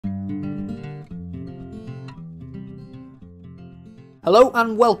Hello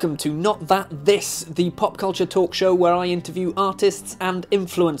and welcome to Not That This, the pop culture talk show where I interview artists and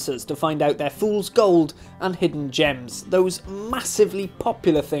influencers to find out their fool's gold and hidden gems, those massively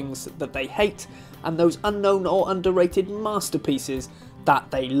popular things that they hate and those unknown or underrated masterpieces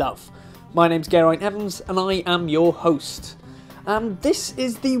that they love. My name's Geraint Evans and I am your host. And this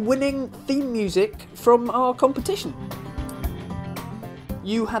is the winning theme music from our competition.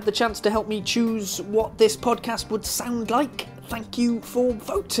 You had the chance to help me choose what this podcast would sound like. Thank you for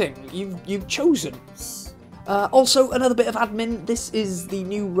voting. You've chosen. Also, another bit of admin. This is the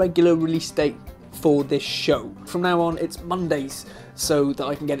new regular release date for this show. From now on, it's Mondays, so that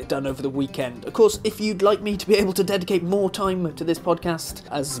I can get it done over the weekend. Of course, if you'd like me to be able to dedicate more time to this podcast,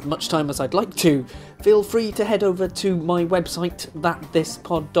 as much time as I'd like to, feel free to head over to my website,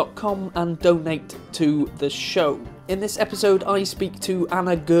 thatthispod.com, and donate to the show. In this episode, I speak to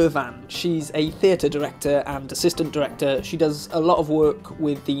Anna Girvan. She's a theatre director and assistant director. She does a lot of work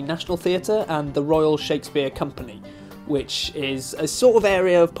with the National Theatre and the Royal Shakespeare Company, which is a sort of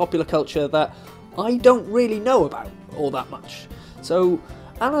area of popular culture that I don't really know about all that much. So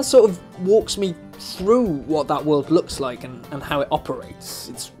Anna sort of walks me through what that world looks like and how it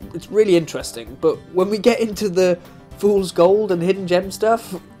operates. It's really interesting, but when we get into the fool's gold and hidden gem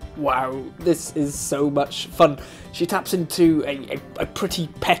stuff, wow, this is so much fun. She taps into a pretty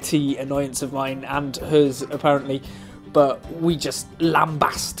petty annoyance of mine and hers apparently, but we just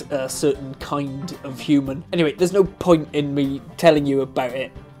lambast a certain kind of human. Anyway, there's no point in me telling you about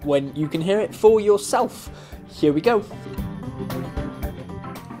it when you can hear it for yourself. Here we go.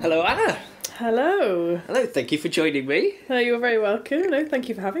 Hello, Anna. Hello. Hello, thank you for joining me. You're very welcome. No, thank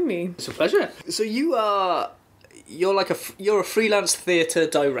you for having me. It's a pleasure. So you're a freelance theatre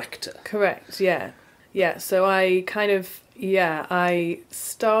director. Correct, yeah. Yeah, so I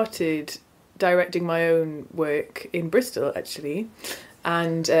started directing my own work in Bristol, actually,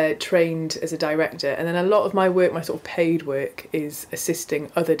 and trained as a director. And then a lot of my work, my sort of paid work, is assisting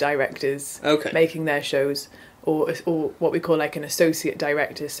other directors making their shows, or what we call like an associate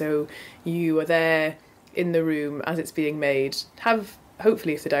director. So you are there in the room as it's being made,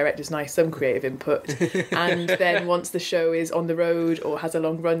 hopefully, if the director's nice, some creative input. And then once the show is on the road or has a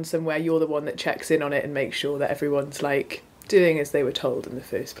long run somewhere, you're the one that checks in on it and makes sure that everyone's like doing as they were told in the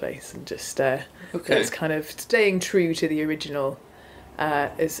first place, and just it's kind of staying true to the original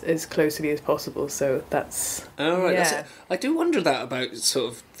as closely as possible. So that's... Oh, right. Yeah. I do wonder that about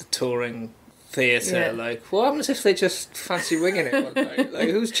sort of the touring theatre. Yeah. Like, what happens if they just fancy winging it one night? Like,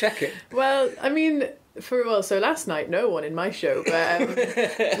 who's checking? Well, I mean... So last night, no one in my show,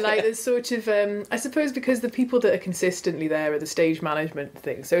 but like there's sort of, I suppose because the people that are consistently there are the stage management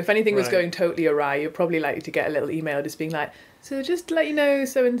thing. So if anything was going totally awry, you're probably likely to get a little email just being like, so just to let you know,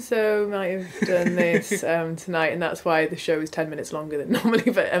 so-and-so might have done this tonight, and that's why the show is 10 minutes longer than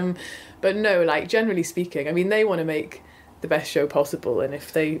normally. But no, like generally speaking, I mean, they want to make the best show possible, and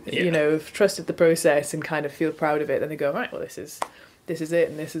if they, have trusted the process and kind of feel proud of it, then they go, right, well, this is it,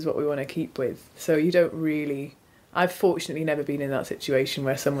 and this is what we want to keep with. So you don't really... I've fortunately never been in that situation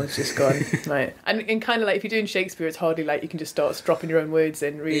where someone's just gone, right. And kind of like, if you're doing Shakespeare, it's hardly like you can just start dropping your own words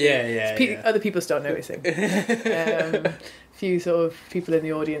in, really. Yeah. Other people start noticing. Few sort of people in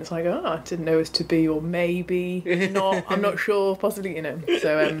the audience like, I didn't know it was to be, or maybe not, I'm not sure, possibly,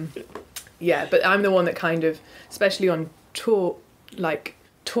 So, but I'm the one that kind of, especially on tour, like...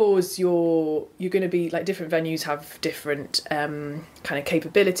 tours, you're going to be like, different venues have different kind of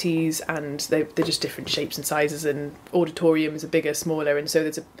capabilities, and they're just different shapes and sizes, and auditoriums are bigger, smaller, and so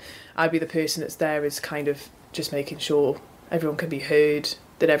I'd be the person that's there is kind of just making sure everyone can be heard,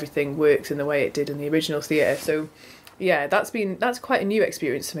 that everything works in the way it did in the original theatre. So yeah, that's quite a new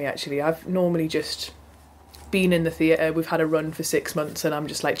experience for me, actually. I've normally just been in the theatre, we've had a run for 6 months, and I'm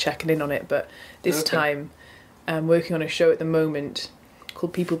just like checking in on it, but this time I'm working on a show at the moment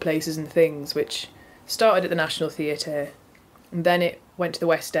called People, Places and Things, which started at the National Theatre, and then it went to the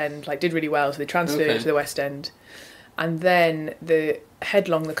West End, like did really well, so they transferred it to the West End. And then the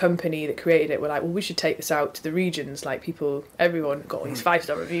company that created it were like, well, we should take this out to the regions, like everyone got all these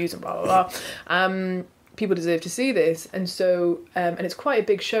 5-star reviews and blah blah blah. People deserve to see this, and so and it's quite a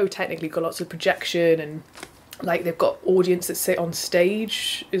big show technically, got lots of projection, and like they've got audience that sit on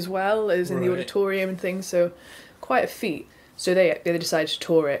stage as well as in the auditorium and things, so quite a feat. So they decided to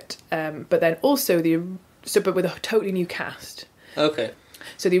tour it, but then also but with a totally new cast. Okay.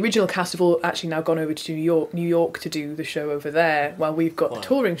 So the original cast have all actually now gone over to New York to do the show over there, while we've got the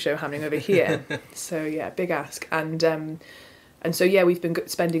touring show happening over here. So yeah, big ask. And so yeah, we've been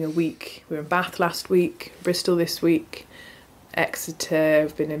spending a week. We were in Bath last week, Bristol this week, Exeter,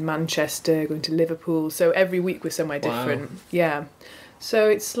 I've been in Manchester, going to Liverpool. So every week we're somewhere different. Yeah. So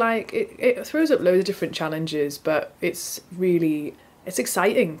it's like, it throws up loads of different challenges, but it's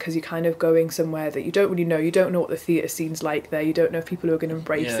exciting because you're kind of going somewhere that you don't really know. You don't know what the theatre scene's like there. You don't know if people are going to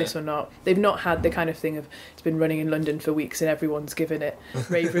embrace this or not. They've not had the kind of thing of, it's been running in London for weeks and everyone's given it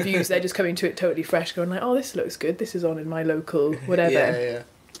rave reviews. They're just coming to it totally fresh, going like, oh, this looks good. This is on in my local whatever. Yeah.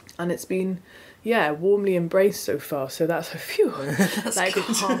 And it's been, warmly embraced so far. So that's like good.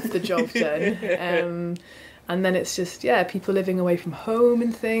 Half the job done. And then it's just, people living away from home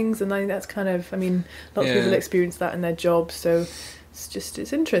and things. And I think that's kind of, lots of people experience that in their jobs. So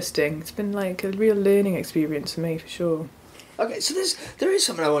it's interesting. It's been like a real learning experience for me, for sure. Okay, so there is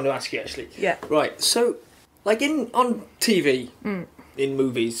something I want to ask you, actually. Yeah. Right, so, like on TV, in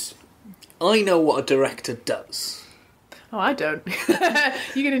movies, I know what a director does. Oh, I don't.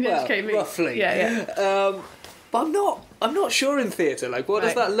 You're going to educate me. Roughly. Yeah. But I'm not sure in theatre. Like, what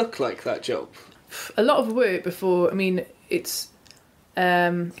does that look like, that job? A lot of work before. It's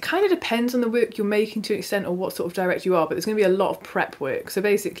it kind of depends on the work you're making to an extent, or what sort of director you are. But there's going to be a lot of prep work. So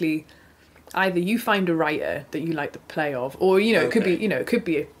basically, either you find a writer that you like the play of, or it could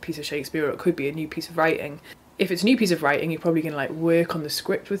be a piece of Shakespeare, or it could be a new piece of writing. If it's a new piece of writing, you're probably going to work on the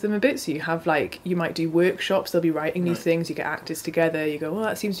script with them a bit. So you have you might do workshops. They'll be writing new things. You get actors together. You go, well,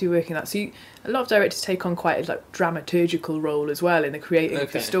 that seems to be working. A lot of directors take on quite a dramaturgical role as well in the creating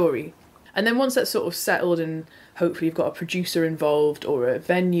of the story. And then once that's sort of settled, and hopefully you've got a producer involved or a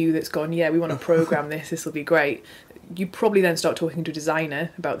venue that's gone, we want to program this will be great. You probably then start talking to a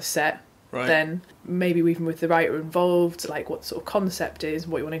designer about the set. Right. Then maybe even with the writer involved, what sort of concept is,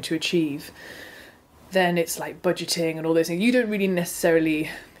 what you're wanting to achieve. Then it's budgeting and all those things. You don't really necessarily,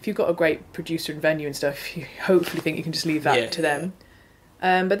 if you've got a great producer and venue and stuff, you hopefully think you can just leave that to them.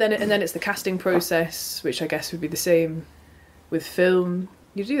 But then it's the casting process, which I guess would be the same with film.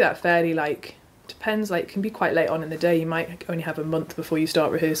 You do that fairly depends, it can be quite late on in the day. You might only have a month before you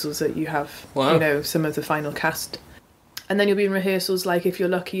start rehearsals that you have some of the final cast. And then you'll be in rehearsals if you're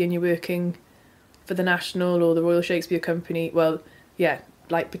lucky and you're working for the National or the Royal Shakespeare Company,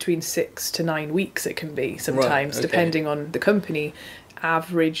 between 6 to 9 weeks it can be sometimes, depending on the company.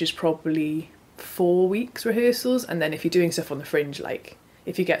 Average is probably 4 weeks rehearsals, and then if you're doing stuff on the fringe,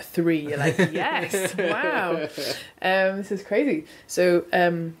 if you get 3, you're like, yes, wow, this is crazy. So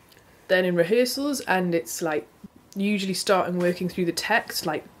then in rehearsals, and it's usually starting working through the text,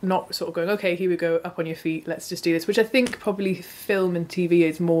 not sort of going, okay, here we go, up on your feet, let's just do this, which I think probably film and TV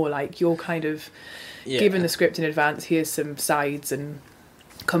is more you're kind of given the script in advance, here's some sides, and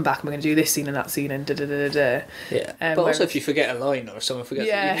come back and we're going to do this scene and that scene and da-da-da-da-da. Yeah, but also if you forget a line or someone forgets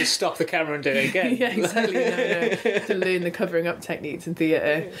it, you can just stop the camera and do it again. Yeah, exactly. No. To learn the covering up techniques in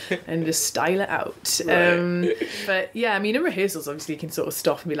theatre and just style it out. Right. But yeah, in rehearsals, obviously you can sort of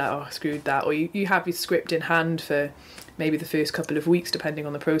stop and be like, oh, I screwed that. Or you have your script in hand for maybe the first couple of weeks, depending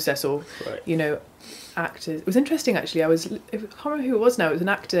on the process, or, actors. It was interesting, actually. I can't remember who it was now. It was an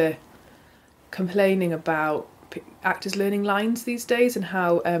actor complaining about actors learning lines these days, and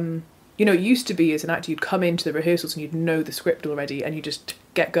how it used to be as an actor you'd come into the rehearsals and you'd know the script already and you just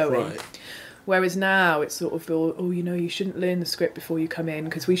get going, whereas now it's sort of you shouldn't learn the script before you come in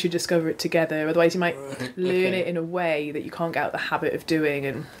because we should discover it together, otherwise you might learn it in a way that you can't get out the habit of doing.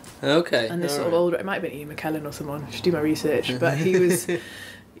 And this sort of older, it might have been Ian McKellen or someone, I should do my research, but he was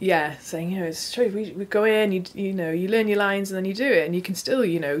saying, it's true, we go in, you learn your lines and then you do it, and you can still,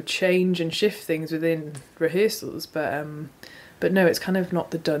 change and shift things within rehearsals, but no, it's kind of not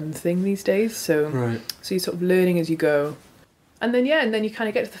the done thing these days, so you're sort of learning as you go. And then you kind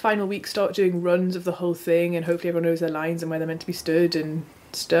of get to the final week, start doing runs of the whole thing, and hopefully everyone knows their lines and where they're meant to be stood and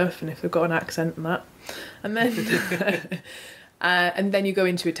stuff, and if they've got an accent and that. And then and then you go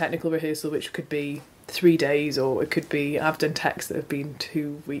into a technical rehearsal, which could be 3 days, or it could be, I've done texts that have been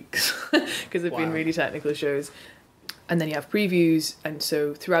 2 weeks because they've been really technical shows. And then you have previews, and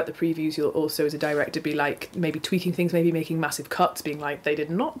so throughout the previews you'll also as a director be maybe tweaking things, maybe making massive cuts, being they did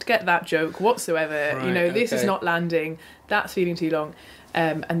not get that joke whatsoever, this is not landing, that's feeling too long,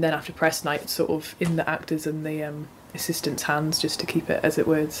 and then after press night it's sort of in the actors and the assistants' hands just to keep it as it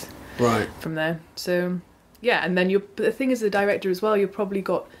was from there. So and then but the thing is, the director as well, you've probably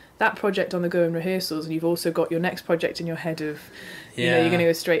got that project on the go in rehearsals, and you've also got your next project in your head of you're going to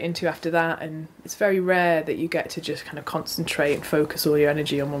go straight into after that, and it's very rare that you get to just kind of concentrate and focus all your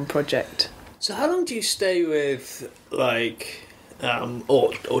energy on one project. So how long do you stay with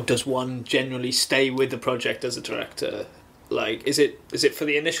or does one generally stay with the project as a director? Is it for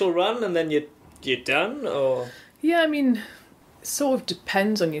the initial run and then you're done, or? Yeah, sort of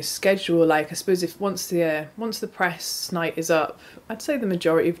depends on your schedule. Like, I suppose if once the press night is up, I'd say the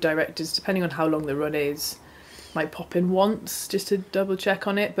majority of directors, depending on how long the run is, might pop in once just to double check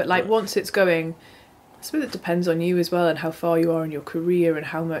on it. But like once it's going, I suppose it depends on you as well and how far you are in your career and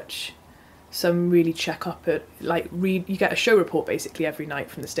how much. Some really check up at, like, you get a show report basically every night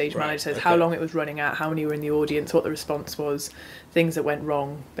from the stage manager, says how long it was running at, how many were in the audience, what the response was, things that went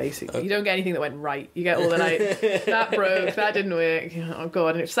wrong basically. You don't get anything that went right, you get all the like, that broke, that didn't work, oh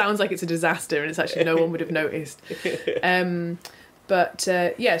god, and it sounds like it's a disaster and it's actually no one would have noticed. But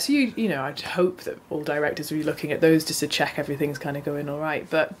so you know, I'd hope that all directors will be looking at those just to check everything's kind of going all right.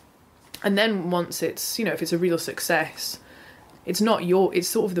 And then once it's, you know, if it's a real success, it's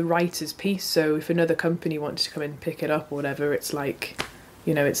sort of the writer's piece. So if another company wants to come and pick it up or whatever, it's like,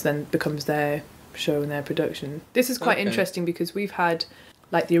 you know, it's then becomes their show and their production. This is quite interesting because we've had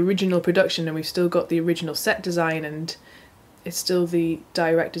like the original production and we've still got the original set design and it's still the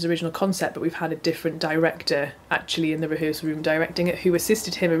director's original concept, but we've had a different director actually in the rehearsal room directing it who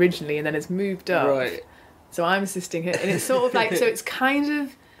assisted him originally and then has moved up. Right. So I'm assisting him, and it's sort of like, so it's kind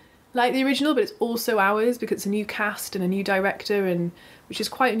of like the original, but it's also ours because it's a new cast and a new director, and which is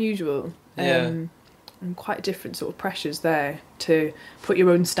quite unusual. And quite different sort of pressures there to put your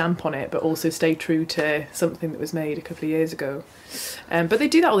own stamp on it, but also stay true to something that was made a couple of years ago. But they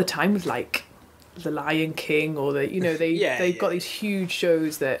do that all the time with like The Lion King, or they've got these huge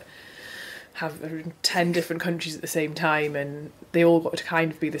shows that have 10 different countries at the same time, and they all got to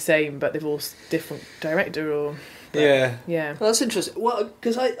kind of be the same, but they've all different director or. Yeah. Well, that's interesting. Well,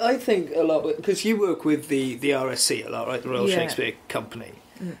 because I think a lot, because you work with the RSC a lot, right? The Royal Shakespeare Company.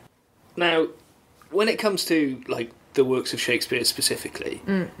 Mm. Now, when it comes to like the works of Shakespeare specifically,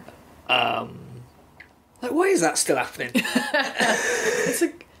 like why is that still happening? It's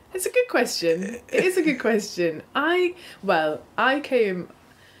a good question. It is a good question. I came.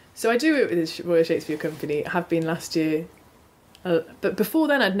 So I do it with the Royal Shakespeare Company. I have been last year, but before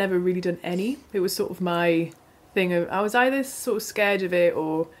then I'd never really done any. It was sort of my thing of, I was either sort of scared of it,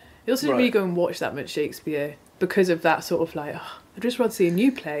 or I also didn't really go and watch that much Shakespeare because of that sort of like, I'd just rather see a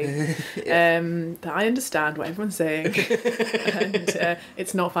new play that I understand what everyone's saying and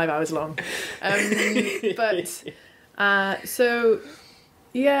it's not 5 hours long. So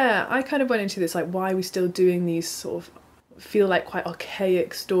yeah, I kind of went into this like, why are we still doing these sort of feel like quite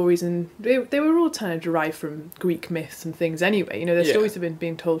archaic stories, and they were all kind of derived from Greek myths and things anyway, you know, their stories have been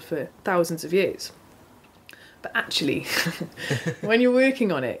being told for thousands of years. But actually, when you're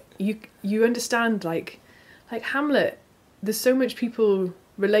working on it, you understand, like Hamlet, there's so much people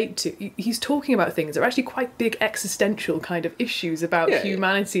relate to. He's talking about things that are actually quite big existential kind of issues about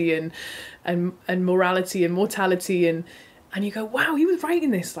humanity and morality and mortality, and you go, wow, he was writing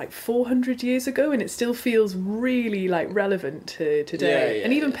this like 400 years ago and it still feels really like relevant to today.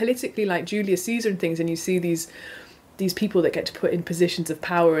 And even politically, like Julius Caesar and things, and you see these people that get to put in positions of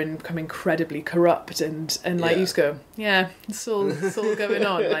power and become incredibly corrupt, and like you just go, it's all going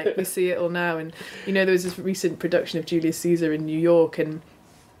on. Like we see it all now. And you know, there was this recent production of Julius Caesar in New York, and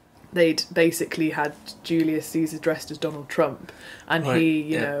they'd basically had Julius Caesar dressed as Donald Trump, and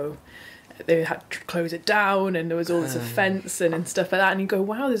he, they had to close it down, and there was all this offence and stuff like that. And you go,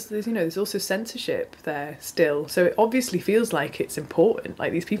 wow, there's also censorship there still. So it obviously feels like it's important.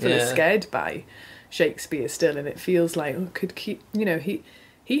 Like these people are scared by Shakespeare still, and it feels like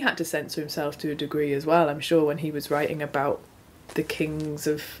he had to censor himself to a degree as well, I'm sure, when he was writing about the kings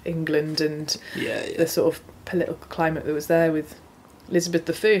of England and the sort of political climate that was there with Elizabeth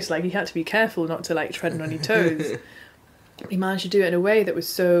I. Like he had to be careful not to like tread on your toes. He managed to do it in a way that was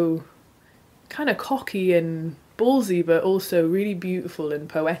so kind of cocky and ballsy, but also really beautiful and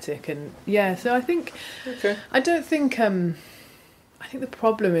poetic. And so I think I think the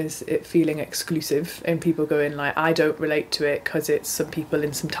problem is it feeling exclusive and people going like, I don't relate to it because it's some people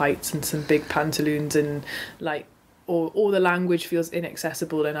in some tights and some big pantaloons, and like, or the language feels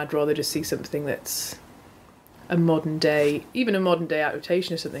inaccessible, and I'd rather just see something that's a modern day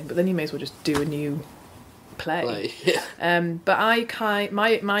adaptation or something. But then you may as well just do a new play. But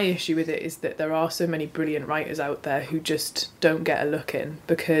my issue with it is that there are so many brilliant writers out there who just don't get a look in,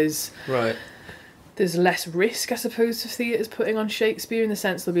 because there's less risk, I suppose, of theatres putting on Shakespeare, in the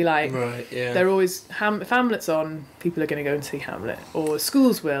sense they'll be like, they're always, if Hamlet's on, people are going to go and see Hamlet, or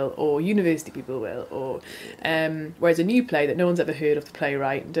schools will, or university people will, or whereas a new play that no one's ever heard of the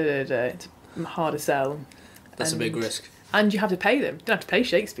playwright, it's hard to sell. That's a big risk. And you have to pay them. You don't have to pay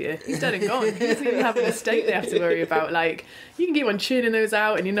Shakespeare. He's dead and gone. He doesn't even have an estate they have to worry about. Like, you can keep on churning those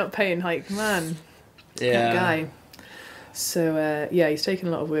out and you're not paying, like, man, that guy. So, he's taken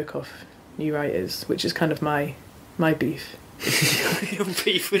a lot of work off new writers, which is kind of my beef. Your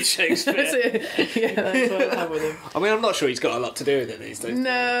beef with Shakespeare. That's it. Yeah, that's what I have with him. I mean, I'm not sure he's got a lot to do with it these days. No,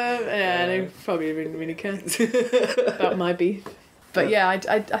 yeah, they probably didn't really care about my beef. But yeah, I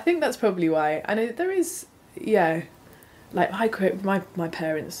think that's probably why. And there is, yeah, like my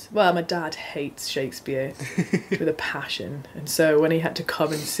parents, well, my dad hates Shakespeare with a passion. And so when he had to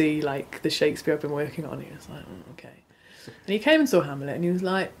come and see like the Shakespeare I've been working on, he was like, okay. And he came and saw Hamlet and he was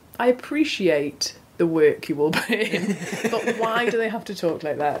like, I appreciate the work you all put in, but why do they have to talk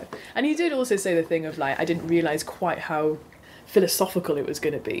like that? And he did also say the thing of like, I didn't realise quite how philosophical it was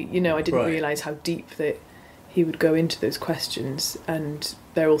going to be. You know, I didn't realise how deep that he would go into those questions, and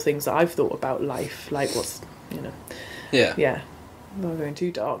they're all things that I've thought about life, like what's, you know. Yeah. I'm not going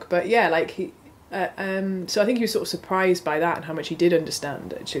too dark, but yeah, like he. So I think he was sort of surprised by that and how much he did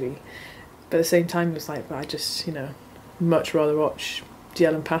understand actually, but at the same time he was like, well, I just, you know, much rather watch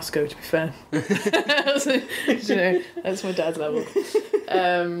DL and Pasco, to be fair. So, you know, that's my dad's level.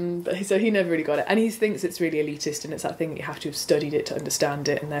 But so he never really got it, and he thinks it's really elitist, and it's that thing that you have to have studied it to understand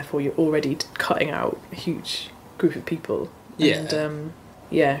it, and therefore you're already cutting out a huge group of people. And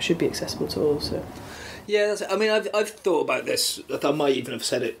it should be accessible to all. So yeah, I mean, I've thought about this. I might even have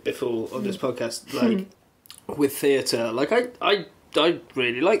said it before on this podcast. Like with theatre, like I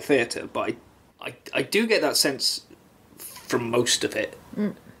really like theatre, but I do get that sense from most of it,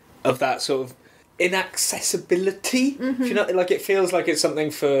 of that sort of inaccessibility. If you know, like it feels like it's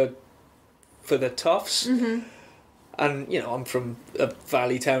something for the toughs. And you know, I'm from a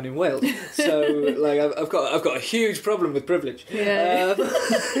valley town in Wales, so like I've got a huge problem with privilege. Yeah.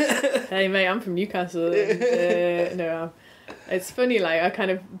 Hey mate, I'm from Newcastle. And, no, it's funny. Like I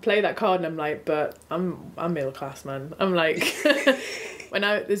kind of play that card, and I'm like, but I'm middle class, man. I'm like.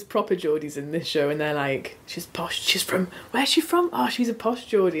 There's proper Geordies in this show, and they're like, she's posh. She's from, where's she from? Oh, she's a posh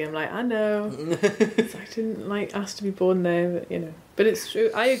Geordie. I'm like, I know. So I didn't like ask to be born there, but, you know. But it's true.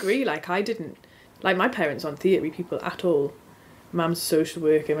 I agree. Like I didn't, like my parents aren't theatre people at all. Mum's a social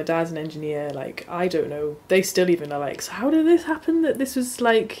worker. My dad's an engineer. Like I don't know. They still even are like, so how did this happen? That this was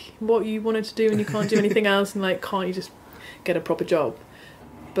like what you wanted to do, and you can't do anything else, and like can't you just get a proper job?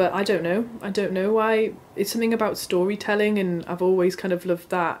 But I don't know why. It's something about storytelling, and I've always kind of loved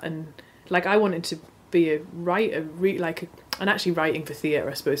that. And like I wanted to be a writer, and actually writing for theatre,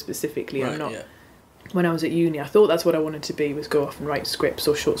 I suppose specifically. Right, I'm not. Yeah. When I was at uni, I thought that's what I wanted to be, was go off and write scripts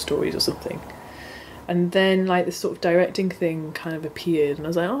or short stories or something. And then like this sort of directing thing kind of appeared, and I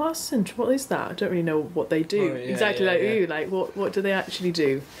was like, oh, that's interesting. What is that? I don't really know what they do. Right, yeah, you. Like what do they actually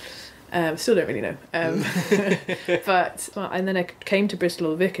do? Still don't really know. But and then I came to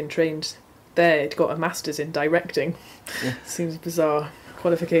Bristol Vic and trained there. Got a master's in directing. Seems a bizarre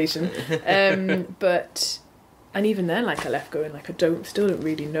qualification. But and even then, like I left going like still don't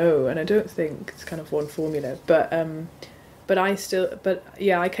really know, and I don't think it's kind of one formula. But I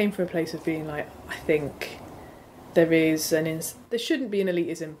came from a place of being like, I think there is there shouldn't be an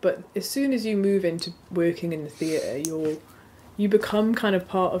elitism, but as soon as you move into working in the theatre, you become kind of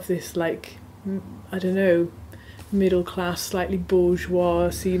part of this, like, I don't know, middle class, slightly bourgeois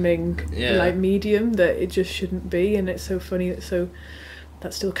seeming like medium that it just shouldn't be. And it's so funny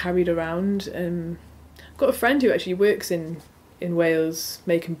that's still carried around. I've got a friend who actually works in Wales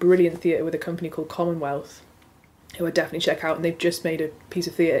making brilliant theatre with a company called Commonwealth, who I definitely check out, and they've just made a piece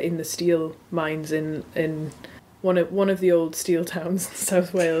of theatre in the steel mines in one of the old steel towns in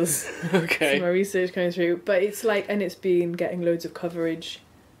South Wales. Okay. So my research coming through, but it's like, and it's been getting loads of coverage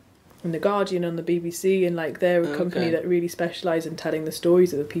on the Guardian, on the BBC, and like they're a company that really specialise in telling the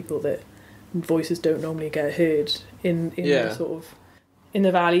stories of the people that voices don't normally get heard in the sort of in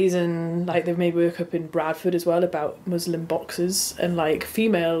the valleys. And like they've made work up in Bradford as well about Muslim boxers and like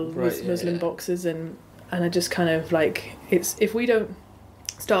female Muslim boxers, and I just kind of like, it's, if we don't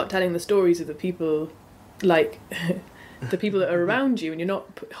start telling the stories of the people, like the people that are around you, and you're not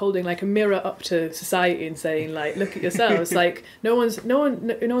holding like a mirror up to society and saying like, look at yourselves, like no one's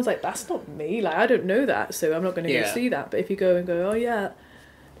like, that's not me, like I don't know that, so I'm not going to go see that. But if you go and go, oh yeah,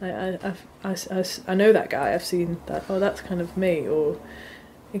 like I know that guy, I've seen that, oh that's kind of me, or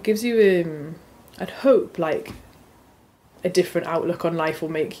it gives you I'd hope like a different outlook on life, or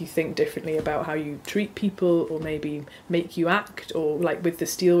make you think differently about how you treat people, or maybe make you act, or like with the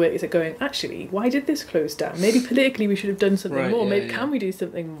steelwork, is it going, actually, why did this close down? Maybe politically we should have done something more. Maybe can we do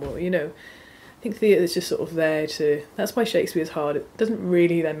something more? You know, I think theatre is just sort of there to. That's why Shakespeare's hard. It doesn't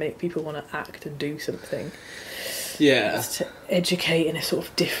really then make people want to act and do something. Yeah, it's to educate in a sort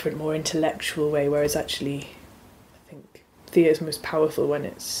of different, more intellectual way. Whereas actually, I think theatre's most powerful when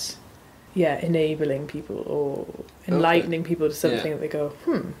it's enabling people or enlightening people to something that they go,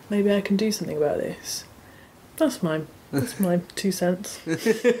 maybe I can do something about this. That's my That's my 2 cents.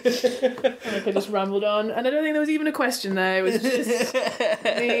 I just rambled on, and I don't think there was even a question there. It was just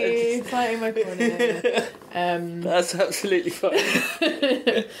me fighting my corner. That's absolutely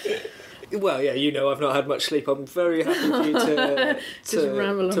fine. Well, yeah, you know, I've not had much sleep. I'm very happy for you to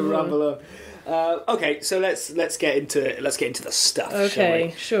ramble on. Okay, so let's get into the stuff.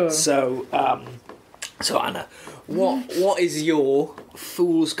 Okay, sure. So Anna, what is your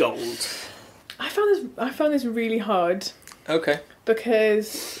fool's gold? I found this really hard. Okay.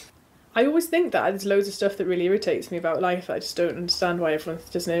 Because I always think that there's loads of stuff that really irritates me about life that I just don't understand why everyone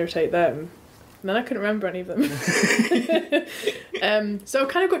doesn't irritate them. And then I couldn't remember any of them. So I've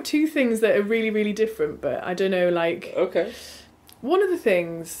kind of got two things that are really, really different, but I don't know, like... Okay. One of the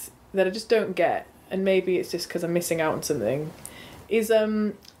things that I just don't get, and maybe it's just because I'm missing out on something, is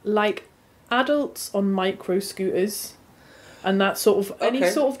like adults on micro scooters and that sort of... Any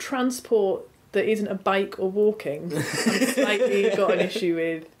sort of transport that isn't a bike or walking, I'm slightly got an issue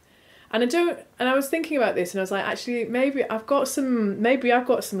with. And I was thinking about this, and I was like, actually, maybe I've got some like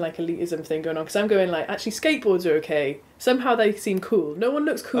elitism thing going on, because I'm going like, actually, skateboards are okay. Somehow they seem cool. No one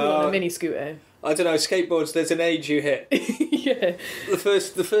looks cool on a mini scooter. I don't know, skateboards, there's an age you hit. Yeah. The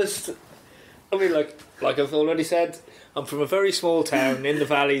first, I mean, like I've already said, I'm from a very small town in the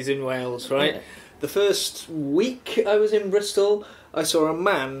valleys in Wales, right? Yeah. The first week I was in Bristol, I saw a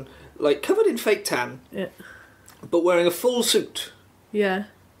man, like, covered in fake tan, but wearing a full suit. Yeah.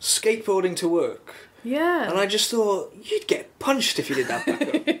 Skateboarding to work. Yeah. And I just thought, you'd get punched if you did that back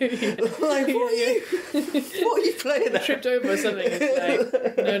up. Like, what are you playing at? Tripped over or something.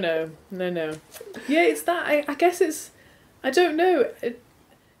 It's like, no. Yeah, it's that, I guess it's, I don't know,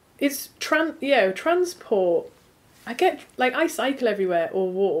 it's transport. I get, like, I cycle everywhere or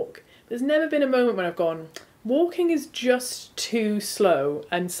walk. There's never been a moment when I've gone, walking is just too slow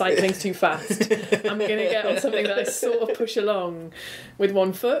and cycling's too fast. I'm going to get on something that I sort of push along with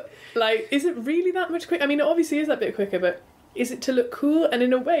one foot. Like, is it really that much quicker? I mean, it obviously is that bit quicker, but is it to look cool? And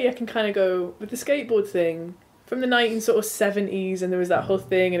in a way, I can kind of go with the skateboard thing from the 1970s, and there was that whole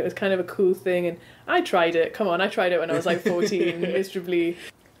thing, and it was kind of a cool thing. And I tried it. Come on, I tried it when I was like 14, miserably.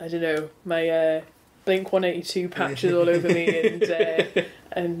 I don't know, my Blink 182 patches all over me,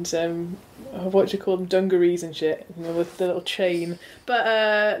 and what do you call them, dungarees and shit, you know, with the little chain,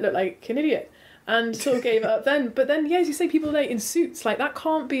 but looked like an idiot, and sort of gave it up then. But then, yeah, as you say, people in suits, like, that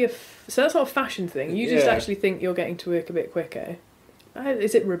can't be so that's not a fashion thing. You just actually think you're getting to work a bit quicker.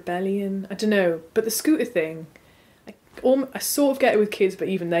 Is it rebellion? I don't know. But the scooter thing, I sort of get it with kids, but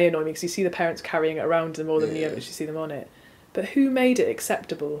even they annoy me, because you see the parents carrying it around them more than you ever see them on it. But who made it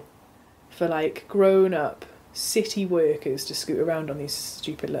acceptable for, like, grown-up city workers to scoot around on these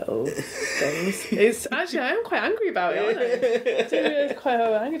stupid little things? It's actually, I am quite angry about it, aren't I? I don't know quite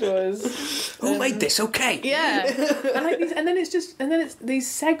how angry it was. Who made this okay? Yeah. And like these, and then it's these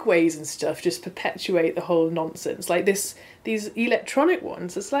segues and stuff just perpetuate the whole nonsense. Like these electronic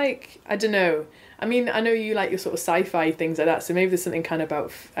ones, it's like, I don't know. I mean, I know you like your sort of sci-fi things like that, so maybe there's something kind of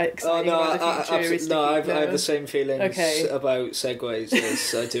exciting about the future. I have the same feelings about segways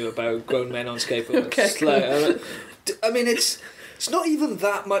as I do about grown men on skateboards. Okay. I mean, it's not even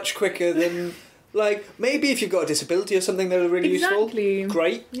that much quicker than, like, maybe if you've got a disability or something that are really useful.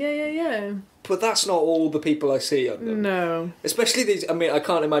 Great. Yeah. But that's not all the people I see on them. No. Especially these, I mean, I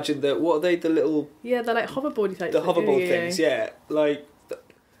can't imagine that, what are they, the little... Yeah, they're like hoverboardy type. The hoverboard things, yeah. Like...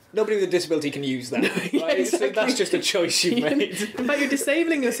 Nobody with a disability can use that. Right? Exactly. So that's just a choice you've made. In fact, you're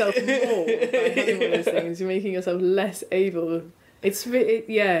disabling yourself more by having one of those things. You're making yourself less able.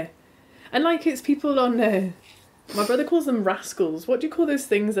 Yeah. And like, it's people on... my brother calls them rascals. What do you call those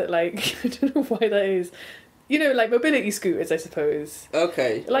things that, like... I don't know why that is. You know, like mobility scooters, I suppose.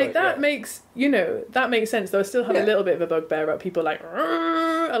 Okay. Like, right, that makes... You know, that makes sense. Though I still have a little bit of a bugbear about people, like...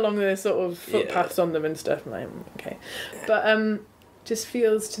 along the sort of footpaths on them and stuff. I'm like, okay. But, just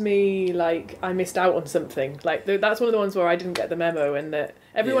feels to me like I missed out on something. Like, that's one of the ones where I didn't get the memo, and that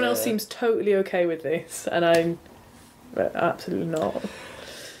everyone else seems totally okay with this, and I'm absolutely not.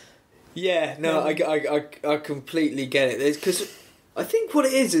 Yeah, no, I completely get it. Because I think what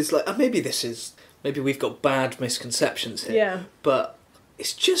it is like, maybe we've got bad misconceptions here. Yeah. But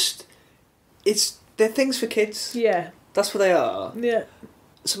they're things for kids. Yeah. That's what they are. Yeah.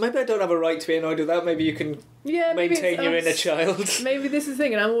 So maybe I don't have a right to be annoyed with that. Maybe you can Yeah, maintain your inner child. Maybe this is the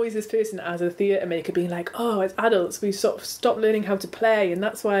thing, and I'm always this person as a theatre maker being like, oh, as adults we sort of stop learning how to play, and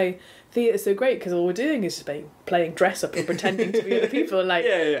that's why theatre's so great, because all we're doing is just playing dress up and pretending to be other people. Like,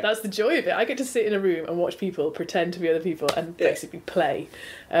 that's the joy of it. I get to sit in a room and watch people pretend to be other people and basically play.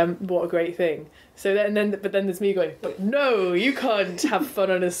 What a great thing. So then there's me going, but no, you can't have fun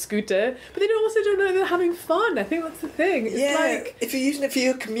on a scooter. But they also don't know they're having fun. I think that's the thing. It's like, if you're using it for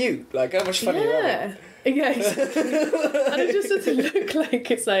your commute, like, how much fun are you having? Yeah, exactly. And it just doesn't look like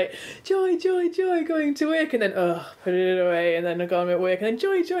it's like joy, joy, joy going to work, and then put it away, and then I go on at work, and then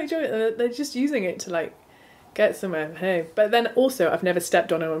joy, joy, joy, and they're just using it to like get somewhere. Hey, but then also I've never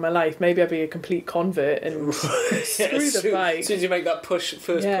stepped on it in my life. Maybe I'd be a complete convert and screw the bike. As soon as you make that push,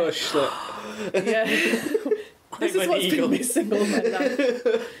 this is what's been missing all my life.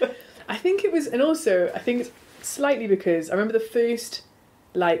 I think it's slightly because I remember the first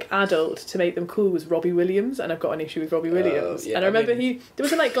like adult to make them cool was Robbie Williams, and I've got an issue with Robbie Williams. And I remember there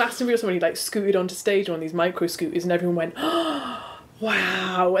was like Glastonbury or something, he like scooted onto stage on these micro scooters, and everyone went, oh,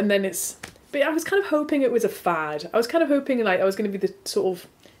 wow. And then but I was kind of hoping it was a fad. I was kind of hoping like I was going to be the sort of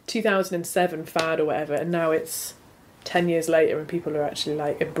 2007 fad or whatever, and now it's 10 years later and people are actually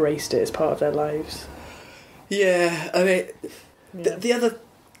like embraced it as part of their lives. Yeah, I mean, the other.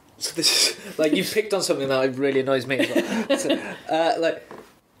 So this is like you've picked on something that really annoys me as well. Like,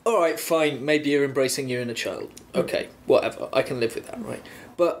 all right, fine, maybe you're embracing your inner child. Okay, whatever, I can live with that, right?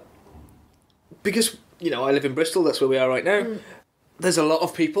 But because I live in Bristol, that's where we are right now. There's a lot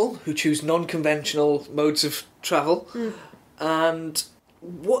of people who choose non-conventional modes of travel, and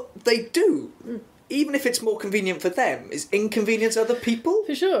what they do, even if it's more convenient for them, is inconvenience other people.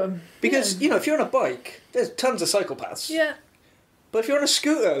 For sure. Because if you're on a bike, there's tons of psychopaths. Yeah. But if you're on a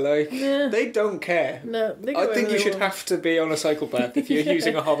scooter, they don't care. No, I think you should have to be on a psychopath if you're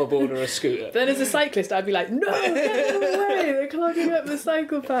using a hoverboard or a scooter. Then as a cyclist, I'd be like, no, get away, they're clogging up the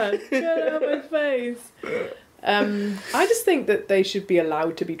psychopath, get out of my face. I just think that they should be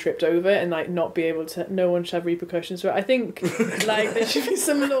allowed to be tripped over and like not be able to, no one should have repercussions for it. I think like there should be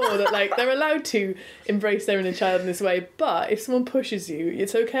some law that like they're allowed to embrace their inner child in this way, but if someone pushes you,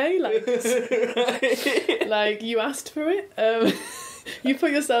 it's okay. Like, like you asked for it. You put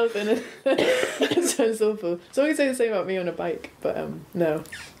yourself in a that sounds awful. Someone say the same about me on a bike, but no.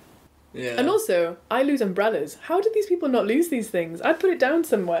 Yeah. And also, I lose umbrellas. How did these people not lose these things? I'd put it down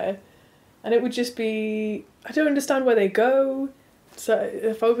somewhere and it would just be, I don't understand where they go. So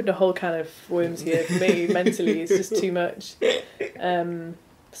I've opened a whole can of worms here for me mentally. It's just too much.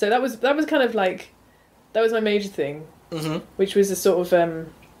 So that was kind of like, that was my major thing, which was a sort of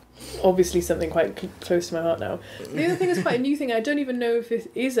obviously something quite close to my heart now. The other thing is quite a new thing. I don't even know if this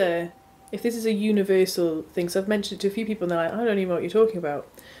is a universal thing. So I've mentioned it to a few people and they're like, I don't even know what you're talking about.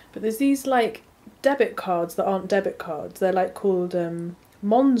 But there's these like debit cards that aren't debit cards. They're like called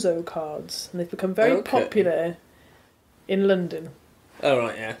Monzo cards, and they've become very popular in London. Oh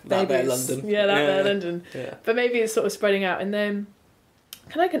right, yeah, that bit London. Yeah, that bit London. Yeah. But maybe it's sort of spreading out, and then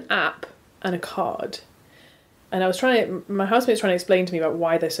kind of like an app and a card. And my housemate's trying to explain to me about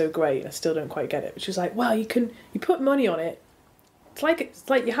why they're so great, and I still don't quite get it. But she was like, well, you put money on it. It's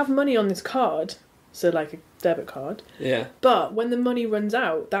like you have money on this card, so like a debit card. Yeah. But when the money runs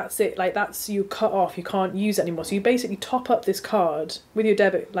out, that's it. Like that's you cut off. You can't use it anymore. So you basically top up this card with your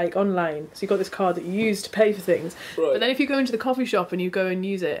debit, like online. So you got this card that you use to pay for things. Right. But then if you go into the coffee shop and you go and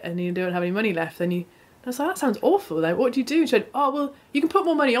use it and you don't have any money left, then I was like, that sounds awful. Like, what do you do? She said, oh well, you can put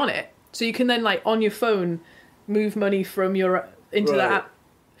more money on it, so you can then like on your phone move money from into that app.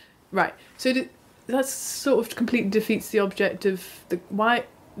 Right. So that sort of completely defeats the object of why.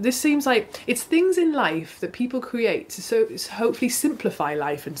 This seems like it's things in life that people create to hopefully simplify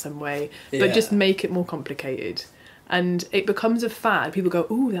life in some way, but just make it more complicated. And it becomes a fad. People go,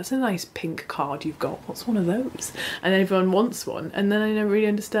 ooh, that's a nice pink card you've got. What's one of those? And then everyone wants one. And then I never really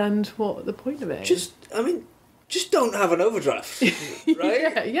understand what the point of it is. Just don't have an overdraft,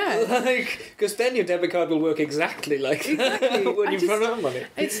 right? Yeah. Like, because then your debit card will work exactly like that when you run out of money.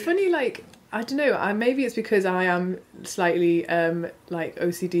 It's funny, like, I don't know, maybe it's because I am slightly, like,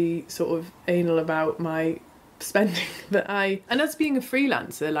 OCD sort of anal about my spending, and as being a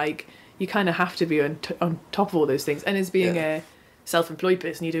freelancer, like, you kind of have to be on top of all those things, and as being a self-employed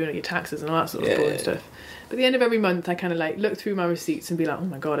person, you're doing all your taxes and all that sort of boring stuff. But at the end of every month, I kind of like look through my receipts and be like, oh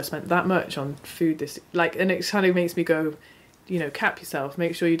my god, I spent that much on food this, like, and it kind of makes me go, cap yourself,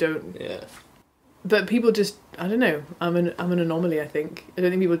 make sure you don't. Yeah. But people just, I don't know, I'm an anomaly, I think. I don't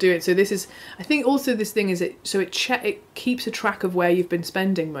think people do it. So this is, I think also this thing is it keeps a track of where you've been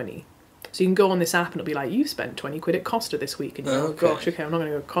spending money. So you can go on this app and it'll be like, you've spent 20 quid at Costa this week, and you're like, gosh, okay, I'm not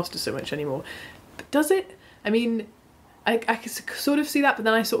going to go to Costa so much anymore. But does it? I mean, I can sort of see that, but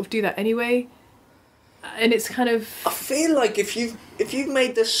then I sort of do that anyway. And it's kind of... I feel like if you've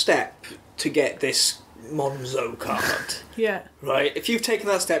made the step to get this Monzo Card, yeah, right, if you've taken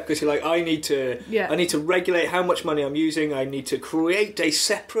that step because you're like, I need to regulate how much money I'm using, I need to create a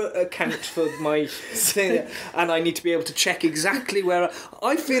separate account for my thing, and I need to be able to check exactly where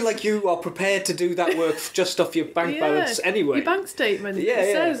I feel like you are prepared to do that work just off your bank balance anyway. Your bank statement. It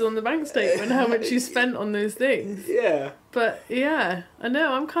says on the bank statement how much you spent on those things. Yeah. But yeah, I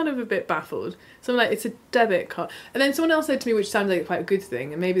know, I'm kind of a bit baffled. So I'm like, it's a debit card. And then someone else said to me, which sounds like quite a good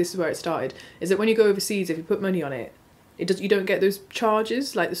thing, and maybe this is where it started, is that when you go overseas, if you put money on it, you don't get those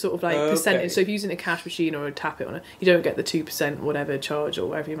charges, like the sort of like percentage. So if you're using a cash machine or a tap it on it, you don't get the 2% whatever charge or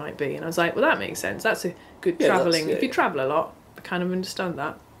whatever you might be. And I was like, well, that makes sense. That's a good travelling. If you travel a lot, I kind of understand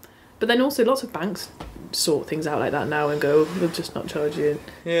that. But then also lots of banks sort things out like that now and go, we'll just not charge you.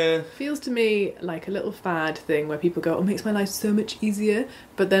 Yeah. Feels to me like a little fad thing where people go, oh, it makes my life so much easier.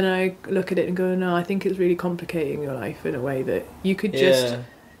 But then I look at it and go, no, I think it's really complicating your life in a way that you could just...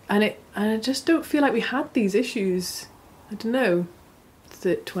 And I just don't feel like we had these issues. I don't know. Is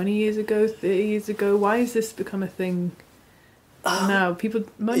it 20 years ago, 30 years ago? Why has this become a thing now?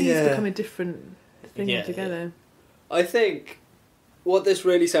 Money has become a different thing altogether. I think what this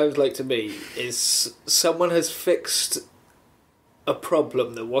really sounds like to me is someone has fixed a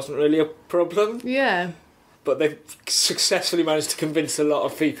problem that wasn't really a problem. Yeah. But they've successfully managed to convince a lot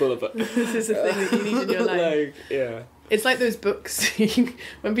of people of it. This is a thing that you need in your life. It's like those books.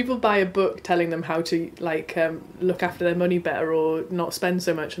 When people buy a book telling them how to look after their money better or not spend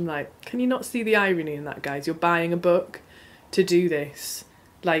so much, I'm like, can you not see the irony in that, guys? You're buying a book to do this.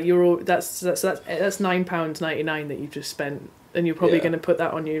 Like that's £9.99 that you've just spent, and you're probably going to put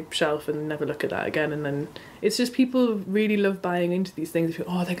that on your shelf and never look at that again. And then it's just people really love buying into these things. They're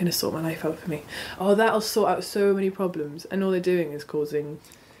going to sort my life out for me. Oh, that'll sort out so many problems, and all they're doing is causing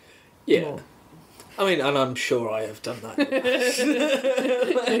more. I mean, and I'm sure I have done that.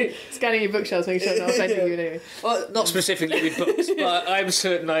 Scanning your bookshelves, making sure I'm not offending you anyway. Well, not specifically with books, but I'm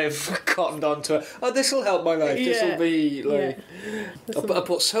certain I've cottoned on to it. Oh, this will help my life. This will be like... I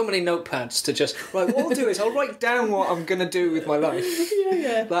put so many notepads to just... Right, what I'll do is I'll write down what I'm going to do with my life.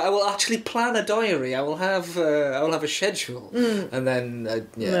 Like, I will actually plan a diary. I will have a schedule. And then,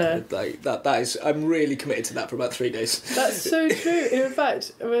 like that is... I'm really committed to that for about 3 days. That's so true. In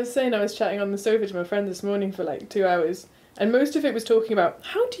fact, I was chatting on the sofa to my friend this morning for like 2 hours, and most of it was talking about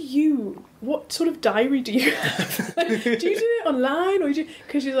what sort of diary do you have? Do you do it online, or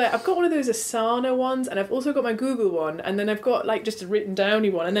because she's like, I've got one of those Asana ones, and I've also got my Google one, and then I've got like just a written downy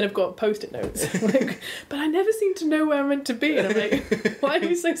one, and then I've got post-it notes. But I never seem to know where I'm meant to be, and I'm like, why are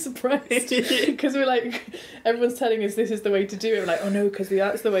you so surprised? Because we're like, everyone's telling us this is the way to do it. We're like, oh no, because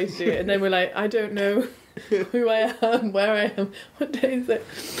that's the way to do it, and then we're like, I don't know who I am, where I am, what day is it?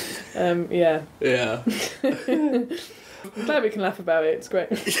 I'm glad we can laugh about it. It's great.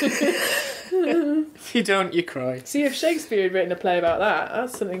 If you don't, you cry. See, if Shakespeare had written a play about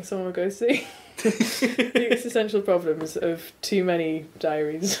that's something someone would go see. The existential problems of too many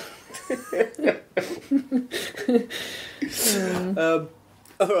diaries. All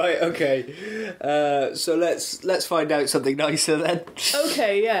right, okay. So let's find out something nicer then.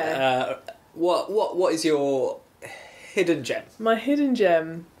 Okay, yeah. What is your hidden gem? My hidden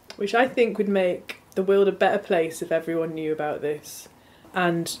gem, which I think would make the world a better place if everyone knew about this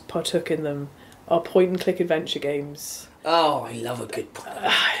and partook in them, are point-and-click adventure games. Oh, I love a good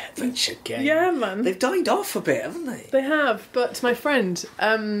point-and-adventure game. Yeah, man. They've died off a bit, haven't they? They have, but my friend,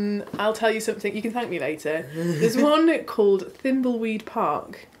 I'll tell you something, you can thank me later. There's one called Thimbleweed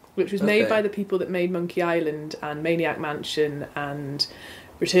Park, which was made by the people that made Monkey Island and Maniac Mansion and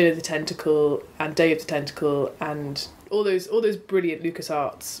Return of the Tentacle and Day of the Tentacle and all those brilliant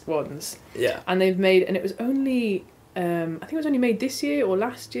LucasArts ones. Yeah. And they've made, and it was only, I think it was only made this year or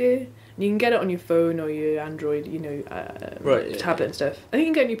last year. And you can get it on your phone or your Android, tablet and stuff. I think you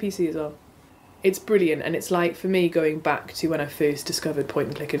can get it on your PC as well. It's brilliant, and it's like, for me, going back to when I first discovered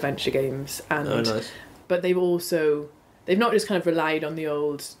point-and-click adventure games. And nice. But they've not just kind of relied on the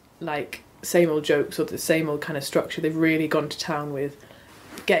old, like, same old jokes or the same old kind of structure. They've really gone to town with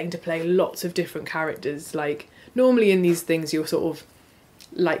getting to play lots of different characters. Like, normally in these things you're sort of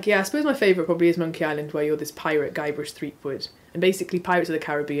like, I suppose my favourite probably is Monkey Island, where you're this pirate, Guybrush Threepwood, and basically Pirates of the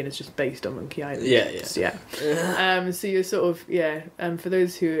Caribbean is just based on Monkey Island. So you're sort of for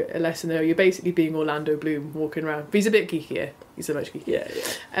those who are less know, you're basically being Orlando Bloom walking around, but he's a bit geekier. He's so much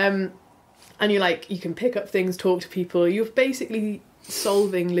geekier. And you can pick up things, talk to people. You're basically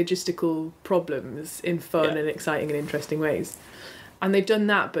solving logistical problems in fun and exciting and interesting ways. And they've done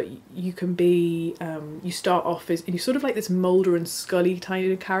that, but you can be, you start off as, and you're sort of like this Mulder and Scully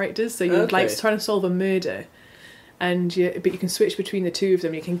kind of characters. So you're like trying to solve a murder, but you can switch between the two of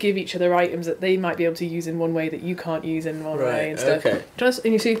them. You can give each other items that they might be able to use in one way that you can't use in one way and stuff. And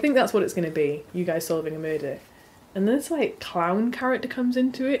so you think that's what it's going to be, you guys solving a murder. And then this like clown character comes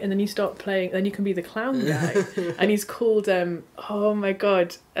into it, and then you start playing. Then you can be the clown guy, and he's called oh my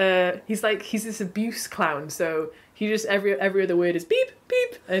god, he's this abuse clown. So he just every other word is beep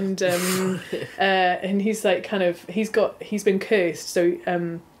beep, and and he's like he's been cursed.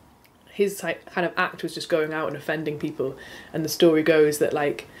 So his like kind of act was just going out and offending people, and the story goes that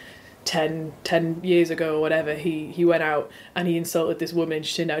like 10 years ago or whatever, he went out and he insulted this woman.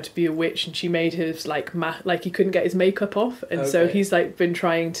 She turned out to be a witch, and she made his like he couldn't get his makeup off, and so he's like been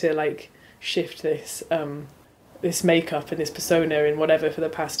trying to like shift this this makeup and this persona and whatever for the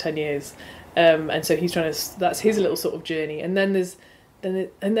past 10 years, and so he's trying to, that's his little sort of journey. And then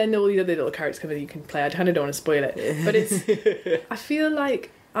then all these other little characters come in that you can play. I kind of don't want to spoil it, but it's I feel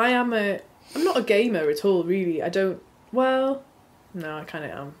like I'm not a gamer at all, really. I kind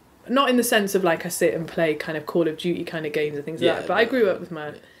of am. Not in the sense of like I sit and play kind of Call of Duty kind of games and things like that, but I grew up with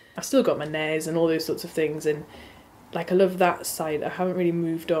I've still got my NES and all those sorts of things, and like I love that side. I haven't really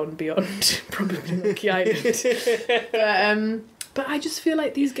moved on beyond probably Monkey Island. But I just feel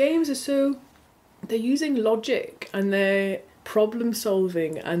like these games are they're using logic and they're problem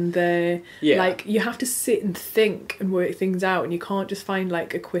solving, and they're like you have to sit and think and work things out, and you can't just find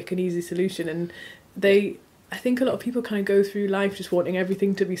like a quick and easy solution. And I think a lot of people kind of go through life just wanting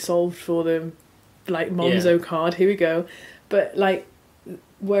everything to be solved for them, like Monzo Card, here we go. But like,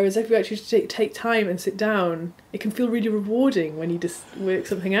 whereas if you actually take time and sit down, it can feel really rewarding when you just work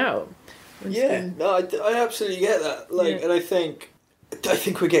something out. I absolutely get that. Like, and I think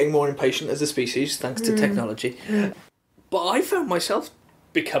we're getting more impatient as a species thanks to technology. But I found myself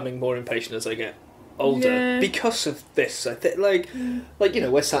becoming more impatient as I get older because of this. I think like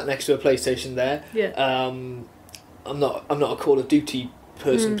we're sat next to a PlayStation there. I'm not a Call of Duty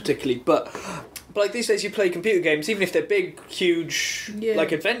person particularly, but like these days you play computer games, even if they're big, huge,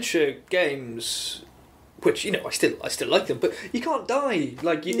 like adventure games, which I still like them, but you can't die.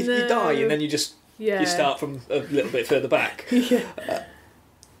 Like if you die and then you just you start from a little bit further back.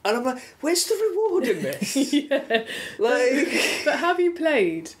 And I'm like, where's the reward in this? But have you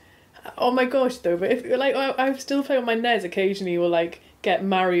played? Oh my gosh, though! But if like I still play on my NES occasionally, or like get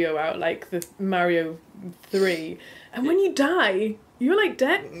Mario out, like the Mario 3, and when you die, you're like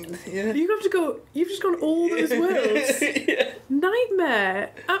dead. You have to go. You've just gone all those worlds.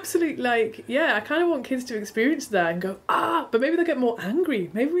 Nightmare. Absolute like I kind of want kids to experience that and go but maybe they'll get more angry.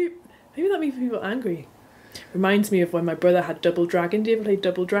 Maybe that makes people angry. Reminds me of when my brother had Double Dragon. Do you ever play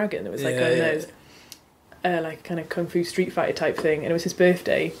Double Dragon? It was like like kind of Kung Fu Street Fighter type thing, and it was his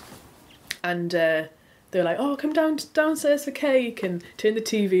birthday. And they were like, oh, come downstairs for cake, and turn the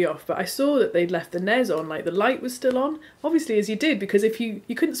TV off. But I saw that they'd left the NES on, like the light was still on. Obviously, as you did, because if you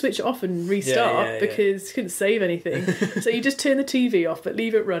couldn't switch it off and restart because you couldn't save anything. So you just turn the TV off, but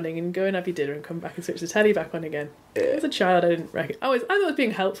leave it running and go and have your dinner and come back and switch the telly back on again. As a child, I didn't reckon. I thought it was being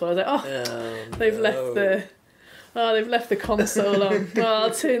helpful. I was like, they've left the console on.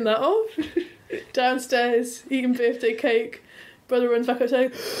 I'll turn that off. Downstairs, eating birthday cake. Brother runs back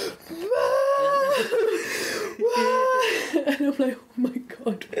outside. And I'm like, oh my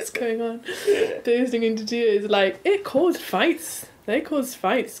god, what's going on? Bursting into tears. Like, it caused fights. They caused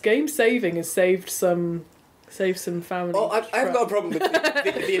fights. Game saving has saved some family. Oh, I haven't got a problem with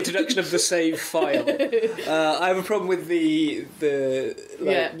the introduction of the save file. I have a problem with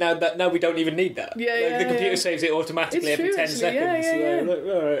now we don't even need that. The computer saves it automatically every 10 seconds. Like,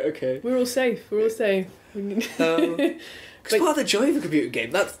 all right, okay. We're all safe. Because part of the joy of a computer game,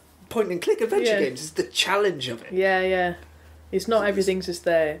 that point and click adventure games, is the challenge of it. Yeah. It's not everything's just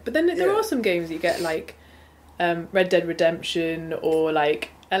there. But then there are some games that you get like Red Dead Redemption or like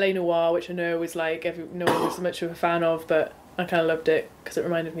LA Noire, which I know is like no one was so much of a fan of, but I kind of loved it because it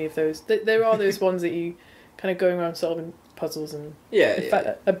reminded me of those. There are those ones that you kind of going around solving puzzles and in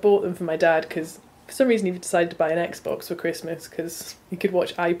fact I bought them for my dad because for some reason he decided to buy an Xbox for Christmas because he could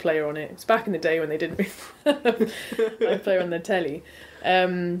watch iPlayer on it. It's back in the day when they didn't really have iPlayer on their telly. So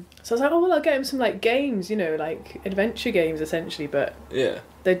I was like, oh well, I'll get him some like games, like adventure games essentially, but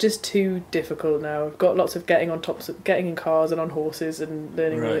they're just too difficult now. I've got lots of getting in cars and on horses and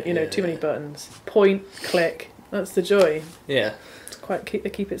learning, too many buttons. Point, click. That's the joy. Yeah, it's they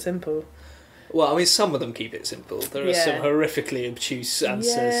keep it simple. Well, I mean, some of them keep it simple. There are some horrifically obtuse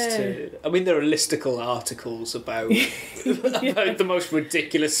answers to... I mean, there are listicle articles about the most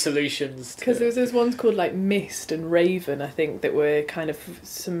ridiculous solutions. Because there was those ones called, like, Mist and Raven, I think, that were kind of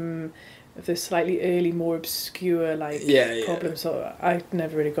some of the slightly early, more obscure, like, problems. So I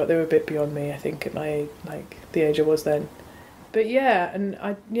never really got... They were a bit beyond me, I think, at my, like, the age I was then. But yeah, and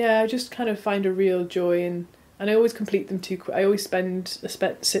I just kind of find a real joy in... And I always complete them too quick. I always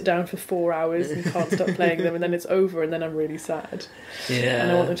sit down for 4 hours and can't stop playing them, and then it's over, and then I'm really sad. Yeah.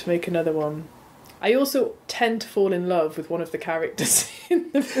 And I want them to make another one. I also tend to fall in love with one of the characters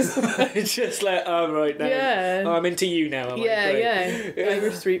in the film. It's just like, oh, right now. Yeah. Oh, I'm into you now. Yeah.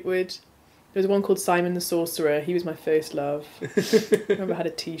 Irish Threepwood. There was one called Simon the Sorcerer. He was my first love. I remember I had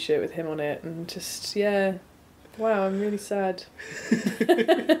a T-shirt with him on it, and just, wow, I'm really sad.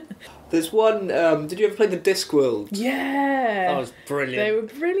 There's one, did you ever play the Discworld? Yeah. That was brilliant. They were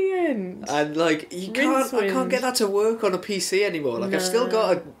brilliant. And, like, I can't get that to work on a PC anymore. Like, I've still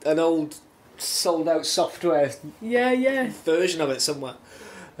got an old sold-out software version of it somewhere.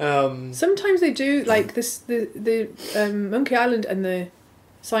 Sometimes they do, like, the Monkey Island and the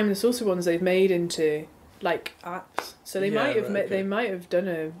Simon the Sorcerer ones they've made into, like, apps. So they might have done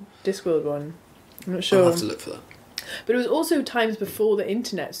a Discworld one. I'm not sure. I'll have to look for that. But it was also times before the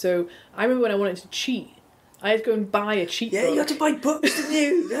internet, so I remember when I wanted to cheat, I had to go and buy a cheat book. Yeah, you had to buy books, didn't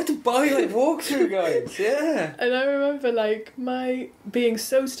you? You had to buy, like, walkthrough guides, yeah. And I remember, like, my being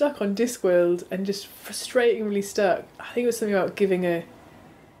so stuck on Discworld and just frustratingly stuck. I think it was something about you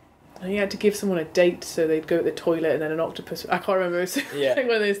had to give someone a date so they'd go to the toilet and then an octopus... I can't remember. It was like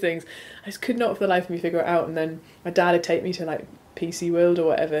one of those things. I just could not for the life of me figure it out, and then my dad would take me to, like, PC World or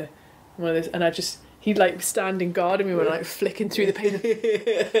whatever, one of those, and he'd, like, stand and guard me when I'm, like, flicking through the page.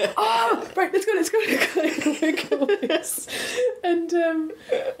 Right, let's go. And,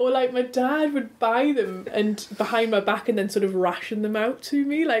 or, like, my dad would buy them and behind my back and then sort of ration them out to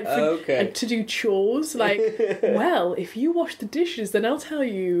me, like, to do chores. Like, well, if you wash the dishes, then I'll tell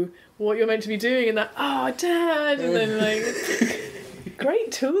you what you're meant to be doing. And that, Dad! And then, like,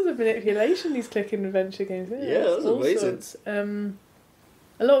 great tools of manipulation, these click-and adventure games. Yeah, that's amazing. Sorts.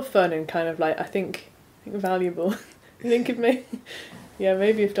 A lot of fun and kind of, like, I think valuable. I think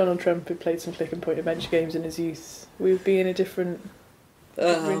maybe if Donald Trump had played some click and point adventure games in his youth, we would be in a different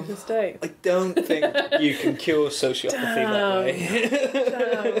state. I don't think you can cure sociopathy that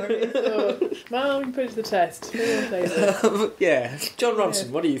way. Well, we can put it to the test. John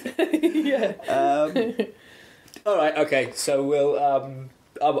Ronson, what do you think? All right, okay, so we'll...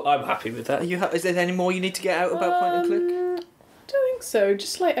 I'm happy with that. Is there any more you need to get out about point and click? I don't think so.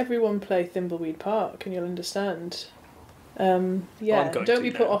 Just let everyone play Thimbleweed Park, and you'll understand. Don't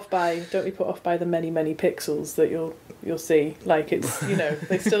be put off by the many pixels that you'll see. Like, it's,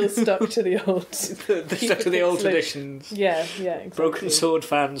 they still stuck to the old. They stuck to the old traditions. Yeah, exactly. Broken Sword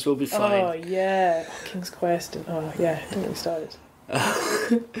fans will be fine. Oh yeah, King's Quest and don't get me started.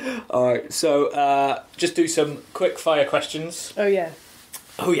 All right, so just do some quick fire questions. Oh yeah.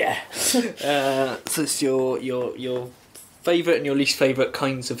 So it's your favourite and your least favourite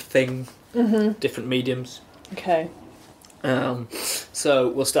kinds of thing, different mediums. Okay. So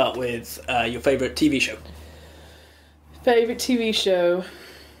we'll start with your favourite TV show. Favourite TV show.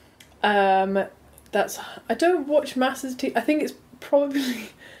 I don't watch masses of TV. I think it's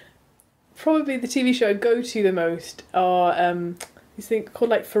probably the TV show I go to the most are these things called,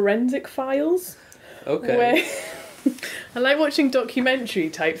 like, Forensic Files. Okay. Where I like watching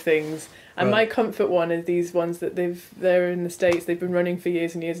documentary type things. And my comfort one is these ones that they're in the States, they've been running for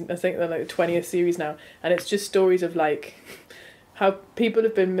years and years, and I think they're like the 20th series now, and it's just stories of, like, how people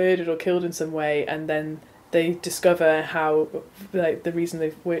have been murdered or killed in some way, and then they discover how, like, the reason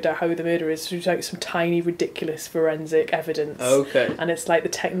they've worked out who the murderer is through, like, some tiny ridiculous forensic evidence. Okay. And it's like the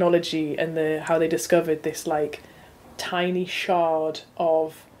technology and how they discovered this, like, tiny shard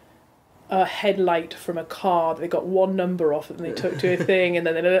of a headlight from a car that they got one number off and they took to a thing, and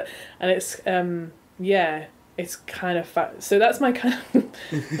then it's it's kind of so that's my kind of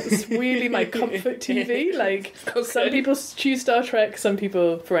that's really my comfort TV. Like, some people choose Star Trek, some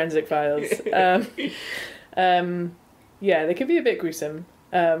people Forensic Files. They can be a bit gruesome,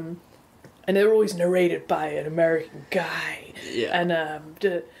 and they're always narrated by an American guy. And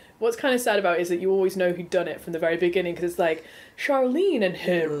what's kind of sad about it is that you always know who'd done it from the very beginning, because it's like Charlene and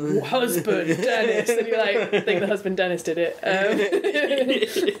her husband Dennis, and you're like, I think the husband Dennis did it.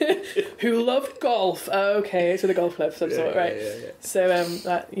 Who loved golf. Okay, so the golf club of some sort, right? So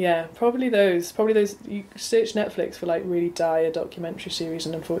probably those. You search Netflix for, like, really dire documentary series,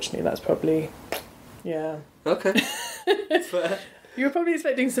 and unfortunately, that's probably Okay. Fair. You were probably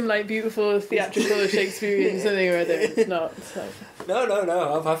expecting some like beautiful theatrical Shakespearean something or other. It's not. So.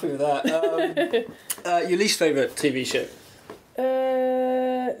 No. I'm happy with that. Your least favourite TV show?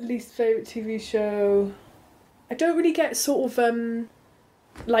 Least favourite TV show. I don't really get sort of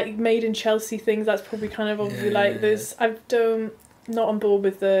like Made in Chelsea things. That's probably kind of obviously like this. Not on board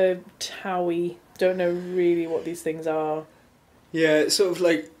with the Towie. Don't know really what these things are. Yeah, it's sort of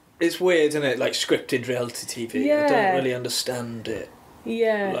like, it's weird, isn't it? Like scripted reality TV. Yeah. I don't really understand it.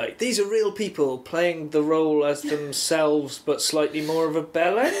 Yeah. Like, these are real people playing the role as themselves, but slightly more of a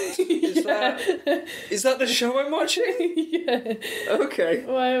bellend? Is that the show I'm watching? Yeah. Okay.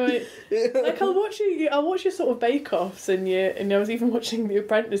 Wait. Like I'll watch your sort of bake-offs and I was even watching The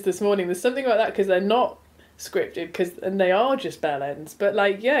Apprentice this morning. There's something like that because they're not scripted and they are just bellends, but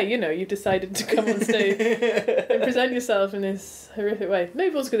like you've decided to come on stage and present yourself in this horrific way.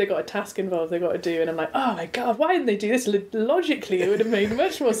 Maybe also because they got a task involved they got to do, and I'm like, oh my god, why didn't they do this logically? It would have made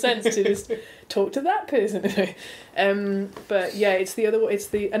much more sense to just talk to that person. But yeah,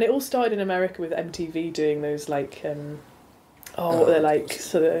 and it all started in America with MTV doing those like they're like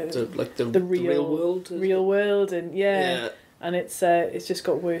sort of like the real world and yeah. And it's just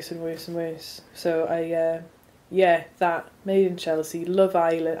got worse and worse and worse. So that Made in Chelsea, Love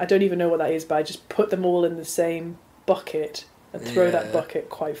Island. I don't even know what that is, but I just put them all in the same bucket and throw that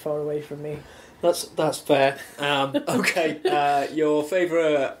bucket quite far away from me. That's fair. Okay, your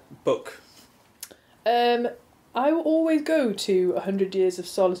favourite book? I will always go to 100 Years of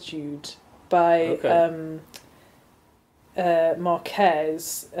Solitude by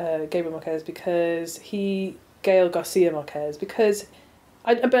Marquez, Gabriel Marquez, because Gael Garcia Marquez, because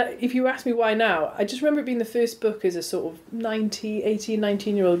but if you ask me why now, I just remember it being the first book as a sort of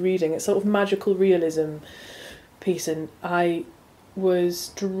 19-year-old reading. It's sort of magical realism piece, and I was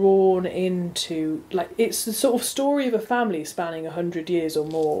drawn into, like, it's the sort of story of a family spanning 100 years or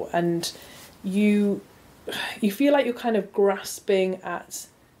more, and you feel like you're kind of grasping at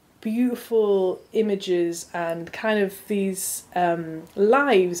beautiful images and kind of these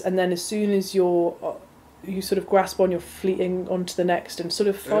lives, and then as soon as you sort of grasp on, you're fleeting onto the next and sort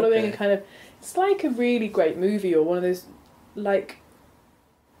of following a kind of, it's like a really great movie or one of those, like,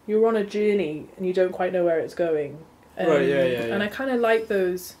 you're on a journey and you don't quite know where it's going. And I kind of like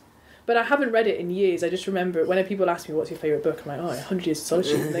those, but I haven't read it in years. I just remember whenever people ask me what's your favourite book, I'm like, 100 Years of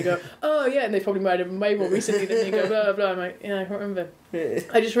Solitude, and they go, oh yeah, and they probably read it way more recently than me, go blah blah blah. I'm like, yeah, I can't remember.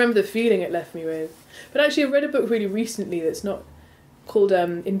 I just remember the feeling it left me with. But actually I read a book really recently that's not called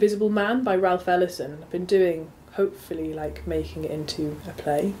Invisible Man by Ralph Ellison. I've been hopefully like making it into a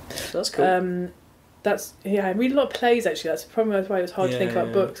play. That's cool. I read a lot of plays actually. That's probably why it was hard to think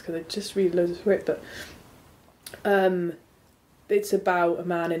about books, because I just read loads of script. But it's about a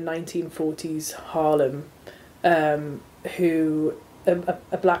man in 1940s Harlem who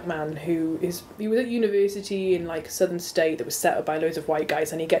a black man he was at university in like a southern state that was set up by loads of white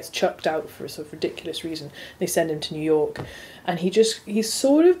guys, and he gets chucked out for a sort of ridiculous reason. They send him to New York, and he's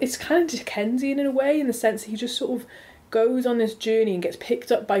sort of, it's kind of Dickensian in a way, in the sense that he just sort of goes on this journey and gets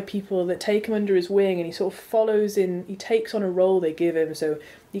picked up by people that take him under his wing, and he sort of he takes on a role they give him. So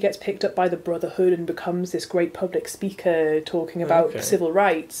he gets picked up by the Brotherhood and becomes this great public speaker talking about civil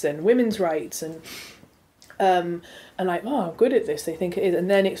rights and women's rights, and like, oh, I'm good at this, they think it is. And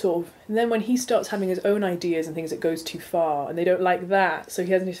then when he starts having his own ideas and things, it goes too far, and they don't like that, so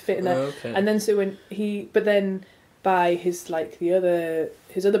he doesn't fit in there. And then but then by his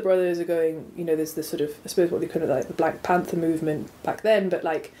other brothers are going, there's this sort of, I suppose what they could have, like the Black Panther movement back then, but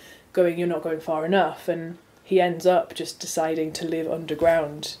like going, you're not going far enough, and he ends up just deciding to live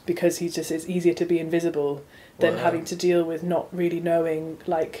underground because it's easier to be invisible than having to deal with not really knowing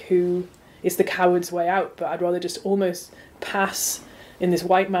like who. It's the coward's way out, but I'd rather just almost pass in this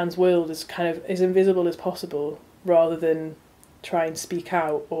white man's world as kind of as invisible as possible, rather than try and speak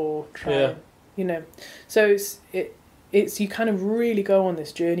out or try and, So it's you kind of really go on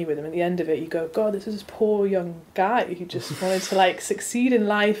this journey with him. At the end of it, you go, God, this is this poor young guy who just wanted to like succeed in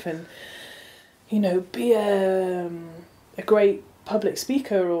life and, be a great public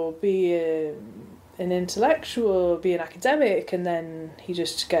speaker or be an intellectual, be an academic, and then he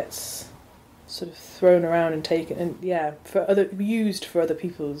just gets sort of thrown around and taken and used for other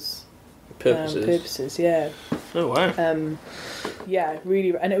people's purposes. Oh wow.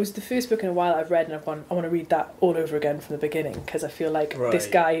 Really, and it was the first book in a while I've read, and I want to read that all over again from the beginning, because I feel like this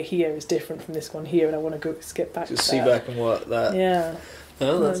guy here is different from this one here, and I want to go skip back just to see back and what that.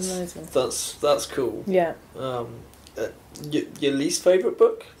 Amazing. That's cool. Yeah. Your least favourite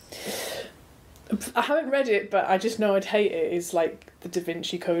book? I haven't read it, but I just know I'd hate it. Is like the Da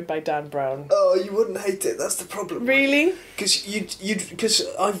Vinci Code by Dan Brown. Oh, you wouldn't hate it. That's the problem. Really? Because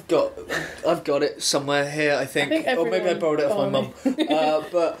I've got it somewhere here. I think or maybe I borrowed it off my mum.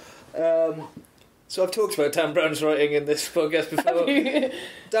 So I've talked about Dan Brown's writing in this podcast before.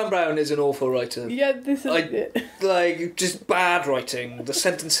 Dan Brown is an awful writer. Yeah, this is like just bad writing. The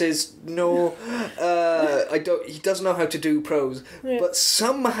sentences, no. I don't. He doesn't know how to do prose, but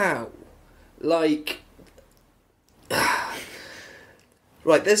somehow, like.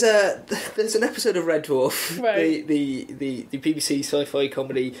 Right, there's an episode of Red Dwarf, right. the BBC sci-fi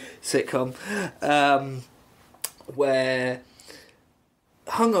comedy sitcom, where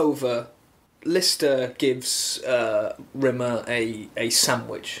hungover, Lister gives Rimmer a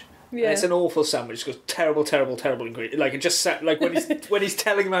sandwich. Yeah. And it's an awful sandwich. It's got terrible ingredient. Like it just like when he's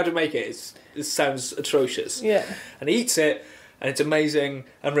telling him how to make it, it sounds atrocious. Yeah. And he eats it, and it's amazing.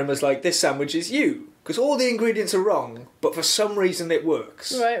 And Rimmer's like, "This sandwich is you." Because all the ingredients are wrong, but for some reason it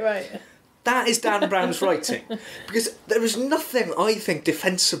works. Right. That is Dan Brown's writing. Because there is nothing, I think,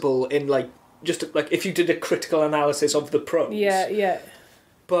 defensible in, like, just, like, if you did a critical analysis of the prose. Yeah.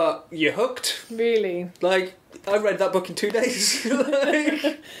 But you're hooked. Really? Like, I read that book in 2 days.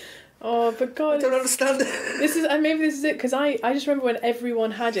 Like, oh, but God. I don't understand it. Maybe this is it, because I just remember when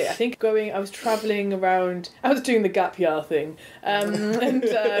everyone had it. I think I was travelling around, I was doing the gap year thing, going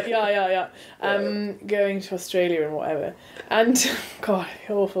to Australia and whatever, and God,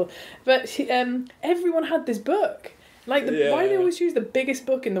 awful. But everyone had this book. Like, why do they always choose the biggest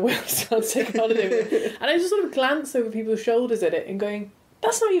book in the world to take a holiday with? And I just sort of glance over people's shoulders at it and going,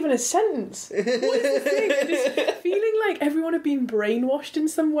 that's not even a sentence. What is the thing? And just feeling like everyone had been brainwashed in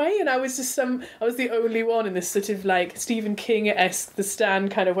some way, and I was the only one in this sort of like Stephen King-esque The Stand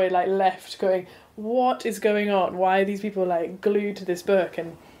kind of way, like left going, what is going on? Why are these people like glued to this book?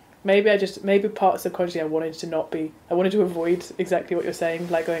 And maybe part subconsciously I wanted to avoid exactly what you're saying,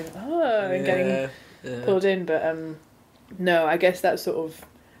 like going, and getting pulled in. But no, I guess that's a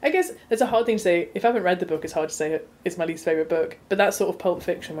hard thing to say. If I haven't read the book, it's hard to say it's my least favourite book. But that's sort of Pulp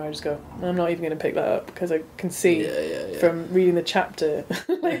Fiction where I just go, I'm not even going to pick that up because I can see from reading the chapter,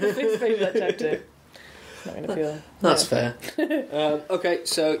 like the fifth page of that chapter, it's not going to feel... That's fair. Okay,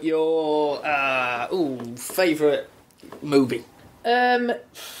 so your favourite movie?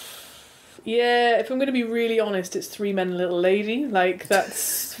 Yeah, if I'm going to be really honest, it's Three Men and a Little Lady. Like,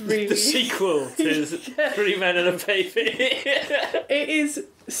 that's really... The sequel to Three Men and a Baby. It is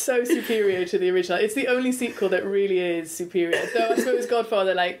so superior to the original. It's the only sequel that really is superior. Though I suppose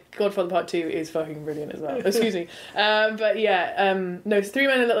Godfather Part 2 is fucking brilliant as well. Excuse me. But yeah, no, it's Three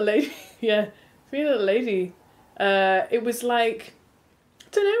Men and a Little Lady. Yeah, Three Men and a Little Lady. It was like... I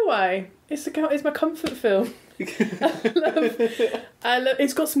don't know why. It's my comfort film. I love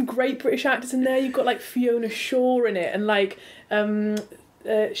it's got some great British actors in there. You've got like Fiona Shaw in it and like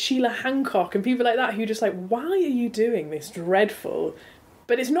Sheila Hancock and people like that who just like, why are you doing this dreadful?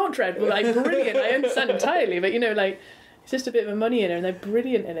 But it's not dreadful, like brilliant. I understand entirely, but you know, like it's just a bit of a money in it and they're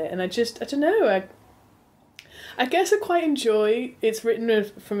brilliant in it. And I don't know, I guess I quite enjoy. It's written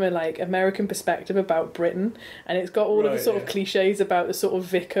from a like American perspective about Britain, and it's got all of the sort of cliches about the sort of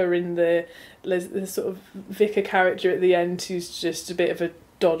vicar in the sort of vicar character at the end who's just a bit of a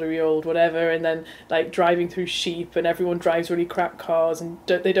doddery old whatever, and then like driving through sheep, and everyone drives really crap cars, and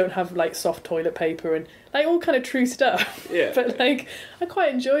they don't have like soft toilet paper, and like all kind of true stuff. Yeah. But like I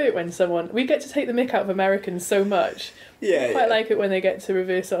quite enjoy it when we get to take the mick out of Americans so much. Yeah. I quite like it when they get to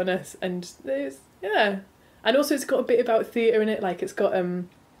reverse it on us, and And also it's got a bit about theatre in it, like it's got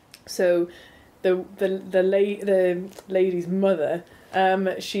so the lady's mother,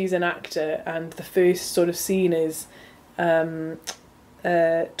 she's an actor, and the first sort of scene is Tom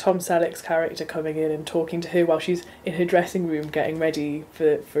Selleck's character coming in and talking to her while she's in her dressing room getting ready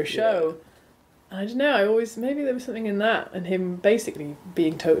for a show. Yeah. I don't know, maybe there was something in that, and him basically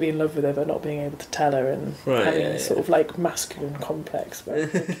being totally in love with her but not being able to tell her, and having this sort of like masculine complex.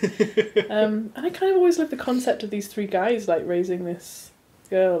 And I kind of always love the concept of these three guys like raising this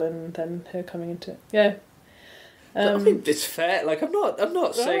girl and then her coming into it. Yeah. I think it's fair. Like I'm not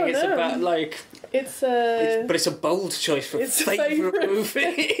saying it's about like but it's a bold choice for favourite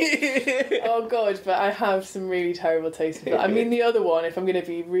movie. Oh god, but I have some really terrible taste. I mean, the other one, if I'm going to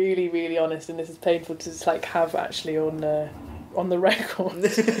be really, really honest, and this is painful to just like have actually on the record,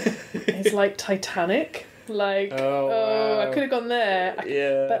 it's like Titanic. Like wow. I could have gone there.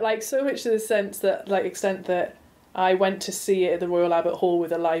 But like so much to the extent that I went to see it at the Royal Albert Hall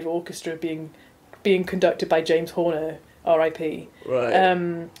with a live orchestra being conducted by James Horner, R.I.P.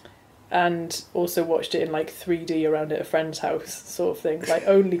 Right. and also watched it in like 3D around at a friend's house, sort of thing. Like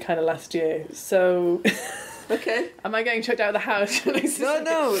only kind of last year. So, okay. Am I getting chucked out of the house?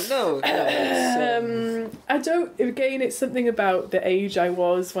 No. I don't. Again, it's something about the age I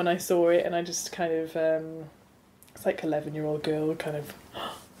was when I saw it, and I just kind of it's like 11-year-old girl, kind of.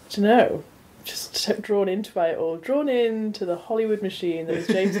 I don't know. Just drawn into it all, drawn into the Hollywood machine that was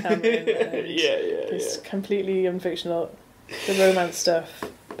James Cameron. And this completely unfictional, the romance stuff.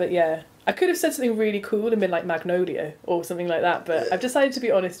 But yeah, I could have said something really cool and been like Magnolia or something like that. But I've decided to be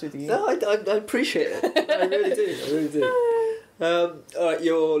honest with you. No, I appreciate it. I really do. All right,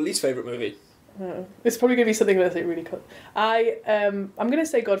 your least favourite movie? It's probably going to be something that's like really cool. I'm going to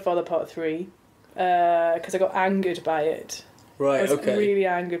say Godfather Part 3 because I got angered by it. Right, I was really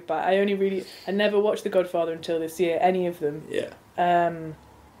angered by it. I never watched The Godfather until this year, any of them. Yeah. And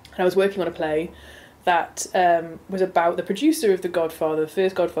I was working on a play that was about the producer of The Godfather, the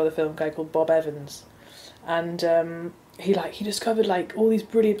first Godfather film, a guy called Bob Evans. And he discovered like all these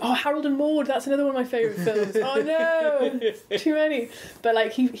brilliant... Oh, Harold and Maude, that's another one of my favourite films. Oh no, too many. But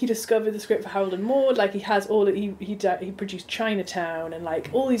like he discovered the script for Harold and Maude. Like he has all... He produced Chinatown and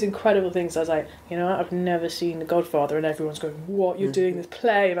like all these incredible things. I was like, you know what? I've never seen The Godfather, and everyone's going, what, you're doing this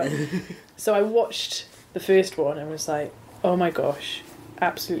play about... So I watched the first one and was like, oh my gosh,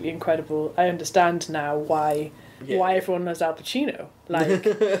 absolutely incredible. I understand now why everyone knows Al Pacino. Like,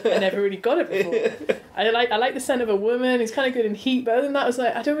 I never really got it before. I like the scent of a woman. He's kind of good in Heat, but other than that, I was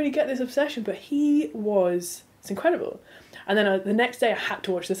like, I don't really get this obsession. But it's incredible. And then the next day, I had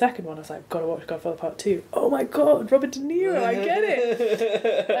to watch the second one. I was like, gotta watch Godfather Part 2. Oh my god, Robert De Niro, I get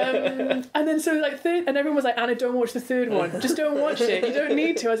it. And then so like third, and everyone was like, Anna, don't watch the third one. Just don't watch it. You don't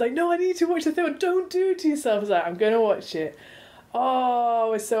need to. I was like, no, I need to watch the third one. Don't do it to yourself. I was like, I'm gonna watch it. Oh, I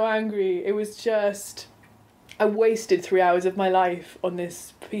was so angry. It was just... I wasted 3 hours of my life on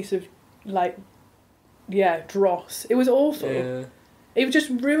this piece of, like, dross. It was awful. Yeah. It just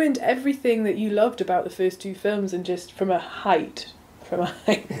ruined everything that you loved about the first two films, and just from a height. And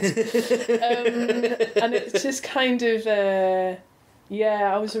it's just kind of, I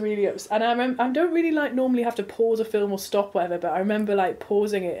was really upset. And I don't really, like, normally have to pause a film or stop whatever, but I remember, like,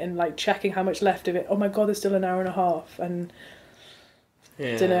 pausing it and, like, checking how much left of it. Oh my god, there's still an hour and a half. And...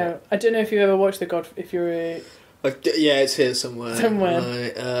 Yeah. I don't know if you ever watched if you're a... it's here somewhere.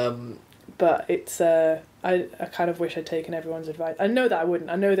 Right, but it's... I kind of wish I'd taken everyone's advice. I know that I wouldn't.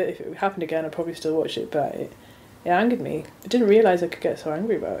 I know that if it happened again, I'd probably still watch it, but it angered me. I didn't realise I could get so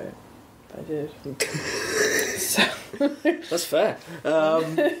angry about it. But I did. So... That's fair.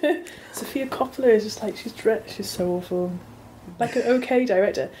 Sofia Coppola is just like... She's so awful. Like an okay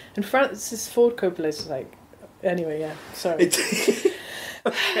director. And Francis Ford Coppola is like... Anyway, yeah. Sorry.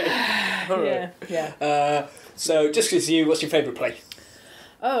 Okay. All right. Yeah. So, just because what's your favourite play?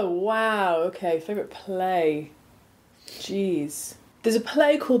 Oh, wow. Okay, favourite play. Jeez. There's a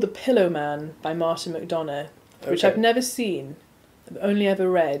play called The Pillow Man by Martin McDonagh, which I've never seen. I've only ever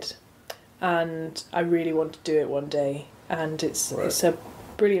read. And I really want to do it one day. And it's a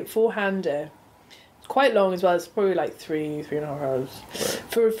brilliant four-hander. It's quite long as well. It's probably like 3.5 hours.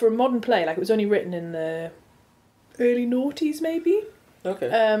 Right. For a modern play, like it was only written in the early noughties, maybe.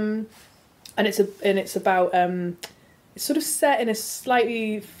 Okay. And it's about it's sort of set in a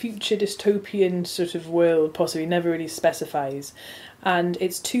slightly future dystopian sort of world, possibly, never really specifies, and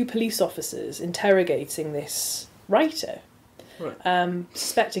it's two police officers interrogating this writer,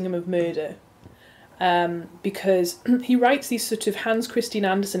 suspecting him of murder, because he writes these sort of Hans Christian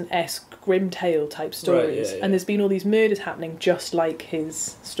Andersen-esque grim tale type stories, and there's been all these murders happening just like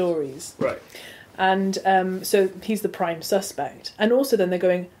his stories. Right. And so he's the prime suspect. And also then they're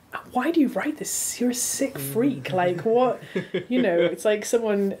going, why do you write this? You're a sick freak. Like, what? You know, it's like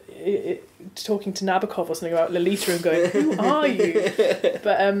someone talking to Nabokov or something about Lolita and going, who are you?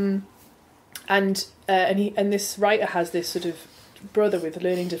 But, and this writer has this sort of brother with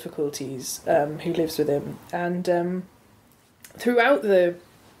learning difficulties who lives with him. And throughout the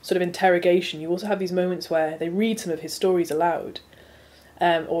sort of interrogation, you also have these moments where they read some of his stories aloud.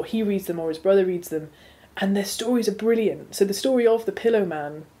 Or he reads them, or his brother reads them, and their stories are brilliant. So the story of the Pillow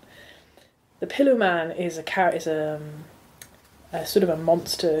Man. The Pillow Man is a sort of a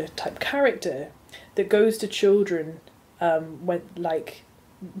monster type character that goes to children when, like,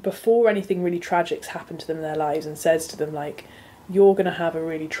 before anything really tragic's happened to them in their lives, and says to them, like, you're going to have a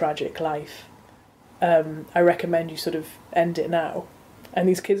really tragic life. I recommend you sort of end it now. And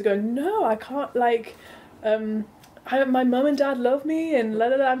these kids go, no, I can't, like... my mum and dad love me, and la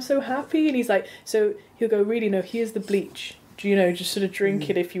la la, I'm so happy. And he's like, so he'll go, really, no, here's the bleach. Do you know, just sort of drink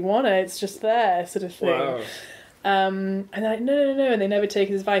it if you want it. It's just there, sort of thing. Wow. And they're like, no, and they never take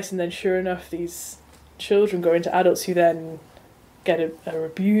his advice, and then sure enough, these children grow into adults who then are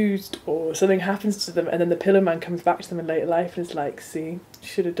abused or something happens to them, and then the Pillar Man comes back to them in later life and is like, see,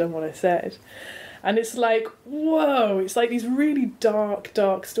 should have done what I said. And it's like, whoa, it's like these really dark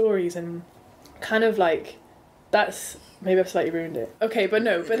stories, and kind of like, that's, maybe I've slightly ruined it. Okay, but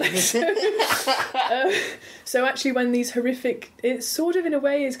no, but like, so actually when these horrific, it sort of in a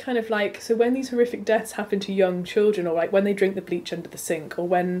way is kind of like, so when these horrific deaths happen to young children, or like when they drink the bleach under the sink, or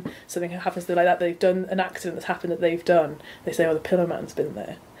when something happens to them like that, they've done an accident that's happened that they've done, they say, oh, the Pillar Man's been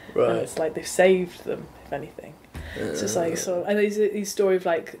there. Right. And it's like they've saved them, if anything. It's just like, so, and there's these story of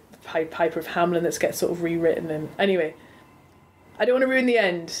like Piper of Hamelin that gets sort of rewritten, and anyway, I don't want to ruin the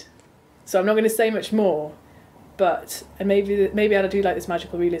end, so I'm not going to say much more. But, and maybe I do like this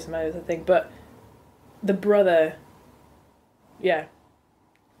magical realism as a thing, but the brother, yeah,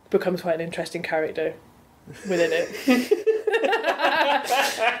 becomes quite an interesting character within it.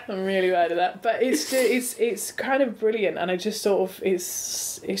 I'm really bad at that, but it's kind of brilliant, and I just sort of, it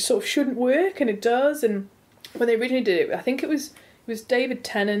sort of shouldn't work, and it does. And when they originally did it, I think it was David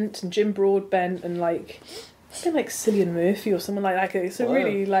Tennant and Jim Broadbent and like Cillian Murphy or someone like that. It's a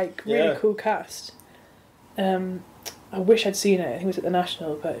really cool cast. I wish I'd seen it. I think it was at the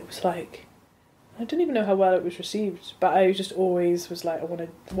National, but it was like, I don't even know how well it was received, but I just always was like, I want to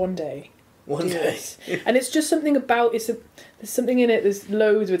one day do this. And it's just something about there's something in it, there's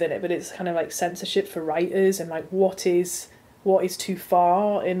loads within it, but it's kind of like censorship for writers, and like what is too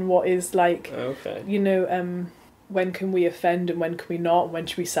far, and what is like, when can we offend and when can we not, and when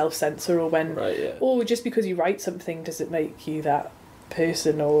should we self-censor, or when, or just because you write something does it make you that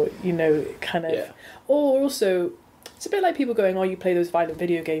person, or kind of, or also it's a bit like people going, oh, you play those violent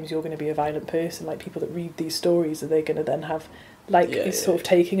video games, you're going to be a violent person. Like people that read these stories, are they going to then have sort of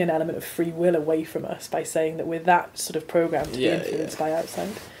taking an element of free will away from us by saying that we're that sort of programmed to be influenced by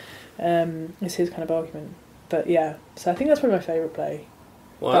outside, is his kind of argument. But yeah, so I think that's probably my favourite play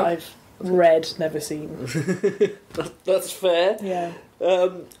that I've read, never seen. That's fair. Yeah.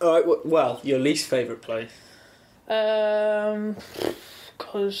 Alright, well, your least favourite play?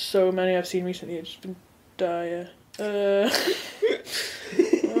 Because so many I've seen recently have just been dire.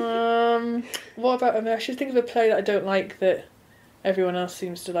 What about, I should think of a play that I don't like that everyone else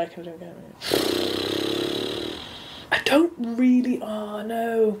seems to like and I don't get it. I don't really,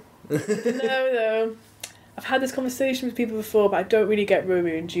 no, though. I've had this conversation with people before, but I don't really get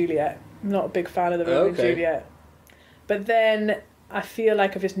Romeo and Juliet. I'm not a big fan of the Romeo and Juliet. But then I feel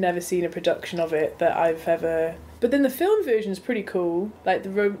like I've just never seen a production of it that I've ever... But then the film version's pretty cool, like the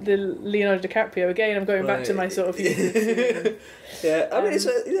Leonardo DiCaprio. Again, I'm going back to my sort of... Yeah, I mean,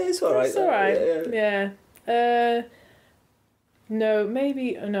 it's alright. It's alright, yeah. No,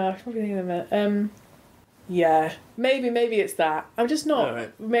 maybe... No, I'm probably thinking of it. Yeah, maybe it's that. I'm just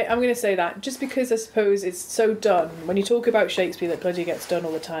not... Right. I'm going to say that, just because I suppose it's so done. When you talk about Shakespeare, that bloody gets done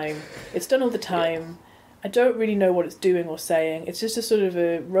all the time. It's done all the time. Yeah. I don't really know what it's doing or saying. It's just a sort of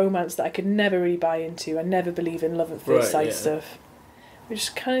a romance that I could never really buy into. I never believe in love at first sight stuff. We're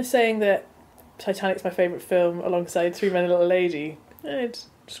just kind of saying that Titanic's my favourite film alongside Three Men and a Little Lady. It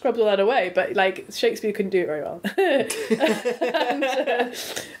scrubs all that away, but like Shakespeare couldn't do it very well. And,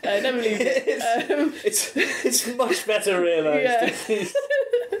 I never believed it. It's much better realised. Yeah.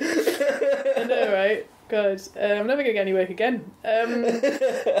 I know, right? God, I'm never going to get any work again.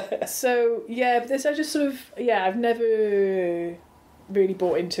 So, yeah, but this, I just sort of, I've never really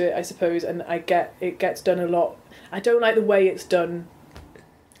bought into it, I suppose, and it gets done a lot. I don't like the way it's done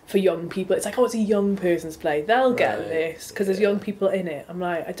for young people. It's like, oh, it's a young person's play. They'll get this, because there's young people in it. I'm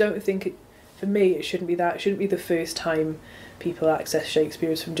like, I don't think, for me, it shouldn't be that. It shouldn't be the first time people access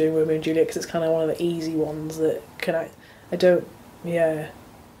Shakespeare is from doing Romeo and Juliet, because it's kind of one of the easy ones that I don't get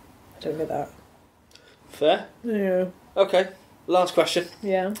that. Fair. Yeah. Okay. Last question.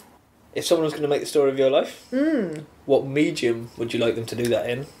 Yeah. If someone was going to make the story of your life, what medium would you like them to do that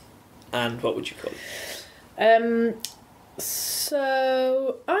in, and what would you call it?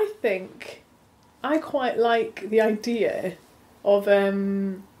 So I think I quite like the idea of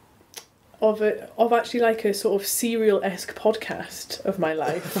actually like a sort of serial-esque podcast of my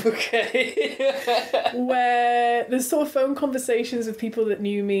life. Okay. Where there's sort of phone conversations with people that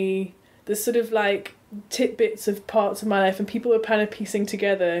knew me. There's sort of like tidbits of parts of my life, and people are kind of piecing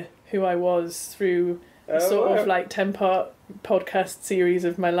together who I was through a sort of like 10-part podcast series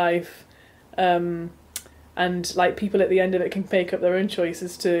of my life. And like people at the end of it can make up their own choice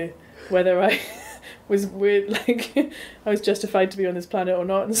as to whether I was weird, like I was justified to be on this planet or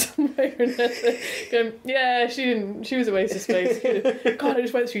not in some way or another. Going, yeah, she was a waste of space. God, I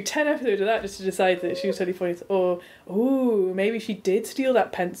just went through 10 episodes of that just to decide that she was totally funny. Or, ooh, maybe she did steal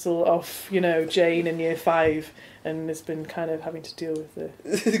that pencil off, Jane in year 5 and has been kind of having to deal with the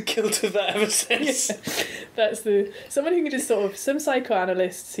guilt of that ever since. Yeah. That's someone who can just some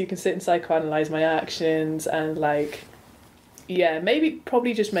psychoanalysts who can sit and psychoanalyze my actions and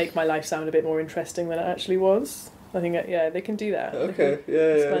probably just make my life sound a bit more interesting than it actually was. I think, they can do that. Okay,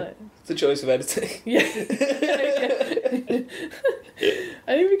 yeah. It's the choice of editing. Yeah. I think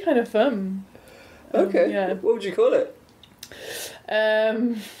it'd be kind of fun. Okay, yeah. What would you call it?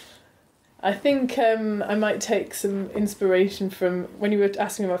 I think I might take some inspiration from... When you were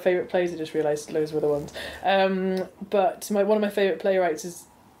asking me about favourite plays, I just realised loads of other ones. But one of my favourite playwrights is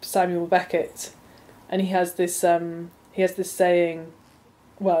Samuel Beckett, and he has this saying...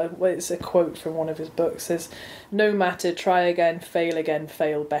 Well, it's a quote from one of his books. It says, "No matter, try again,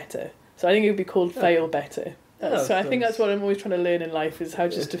 fail better." So I think it would be called Fail Better. So I think that's what I'm always trying to learn in life, is how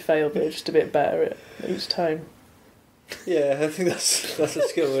just to fail, but just a bit better at each time. Yeah, I think that's a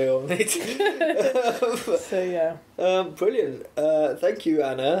skill we all need. So yeah. Brilliant. Thank you,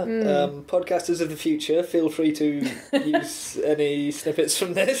 Anna. Podcasters of the future, feel free to use any snippets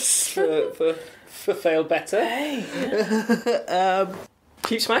from this for Fail Better. Hey. Yeah.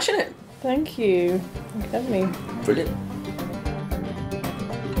 Keep smashing it. Thank you. Thank you for having me. Brilliant.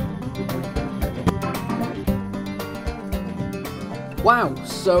 Wow,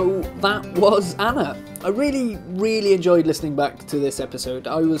 so that was Anna. I really, really enjoyed listening back to this episode.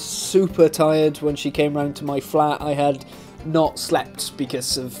 I was super tired when she came round to my flat. I had not slept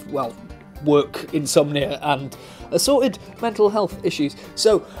because of, work insomnia and assorted mental health issues.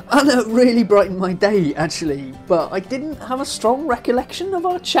 So Anna really brightened my day, actually, but I didn't have a strong recollection of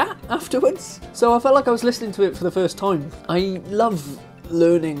our chat afterwards. So I felt like I was listening to it for the first time. I love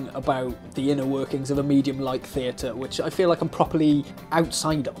learning about the inner workings of a medium like theatre, which I feel like I'm properly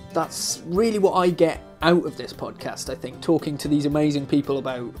outside of. That's really what I get out of this podcast, I think, talking to these amazing people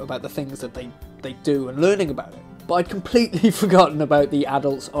about the things that they do and learning about it. But I'd completely forgotten about the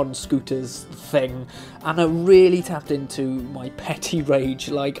adults on scooters thing, and I really tapped into my petty rage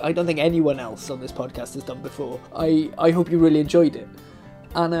like I don't think anyone else on this podcast has done before. I hope you really enjoyed it.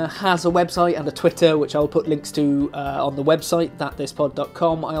 Anna has a website and a Twitter, which I'll put links to on the website,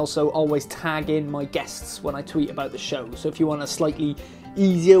 thatthispod.com. I also always tag in my guests when I tweet about the show, so if you want a slightly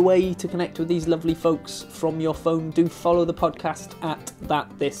easier way to connect with these lovely folks from your phone, do follow the podcast at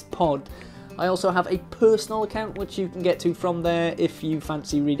thatthispod. I also have a personal account which you can get to from there if you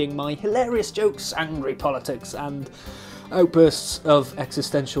fancy reading my hilarious jokes, angry politics, and outbursts of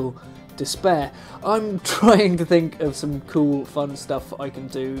existential despair. I'm trying to think of some cool, fun stuff I can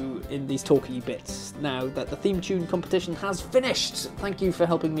do in these talky bits now that the theme tune competition has finished. Thank you for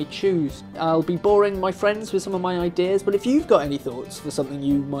helping me choose. I'll be boring my friends with some of my ideas, but if you've got any thoughts for something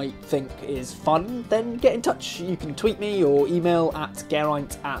you might think is fun, then get in touch. You can tweet me or email at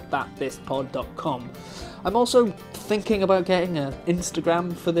geraint@thatthispod.com. I'm also thinking about getting an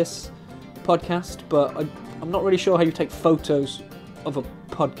Instagram for this podcast, but I'm not really sure how you take photos of a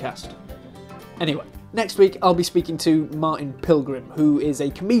podcast. Anyway, next week I'll be speaking to Martin Pilgrim, who is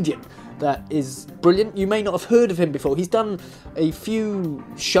a comedian that is brilliant. You may not have heard of him before. He's done a few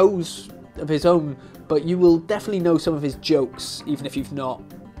shows of his own, but you will definitely know some of his jokes, even if you've not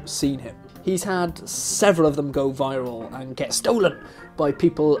seen him. He's had several of them go viral and get stolen by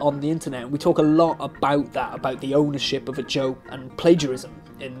people on the internet. We talk a lot about that, about the ownership of a joke and plagiarism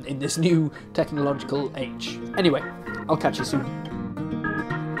in this new technological age. Anyway, I'll catch you soon.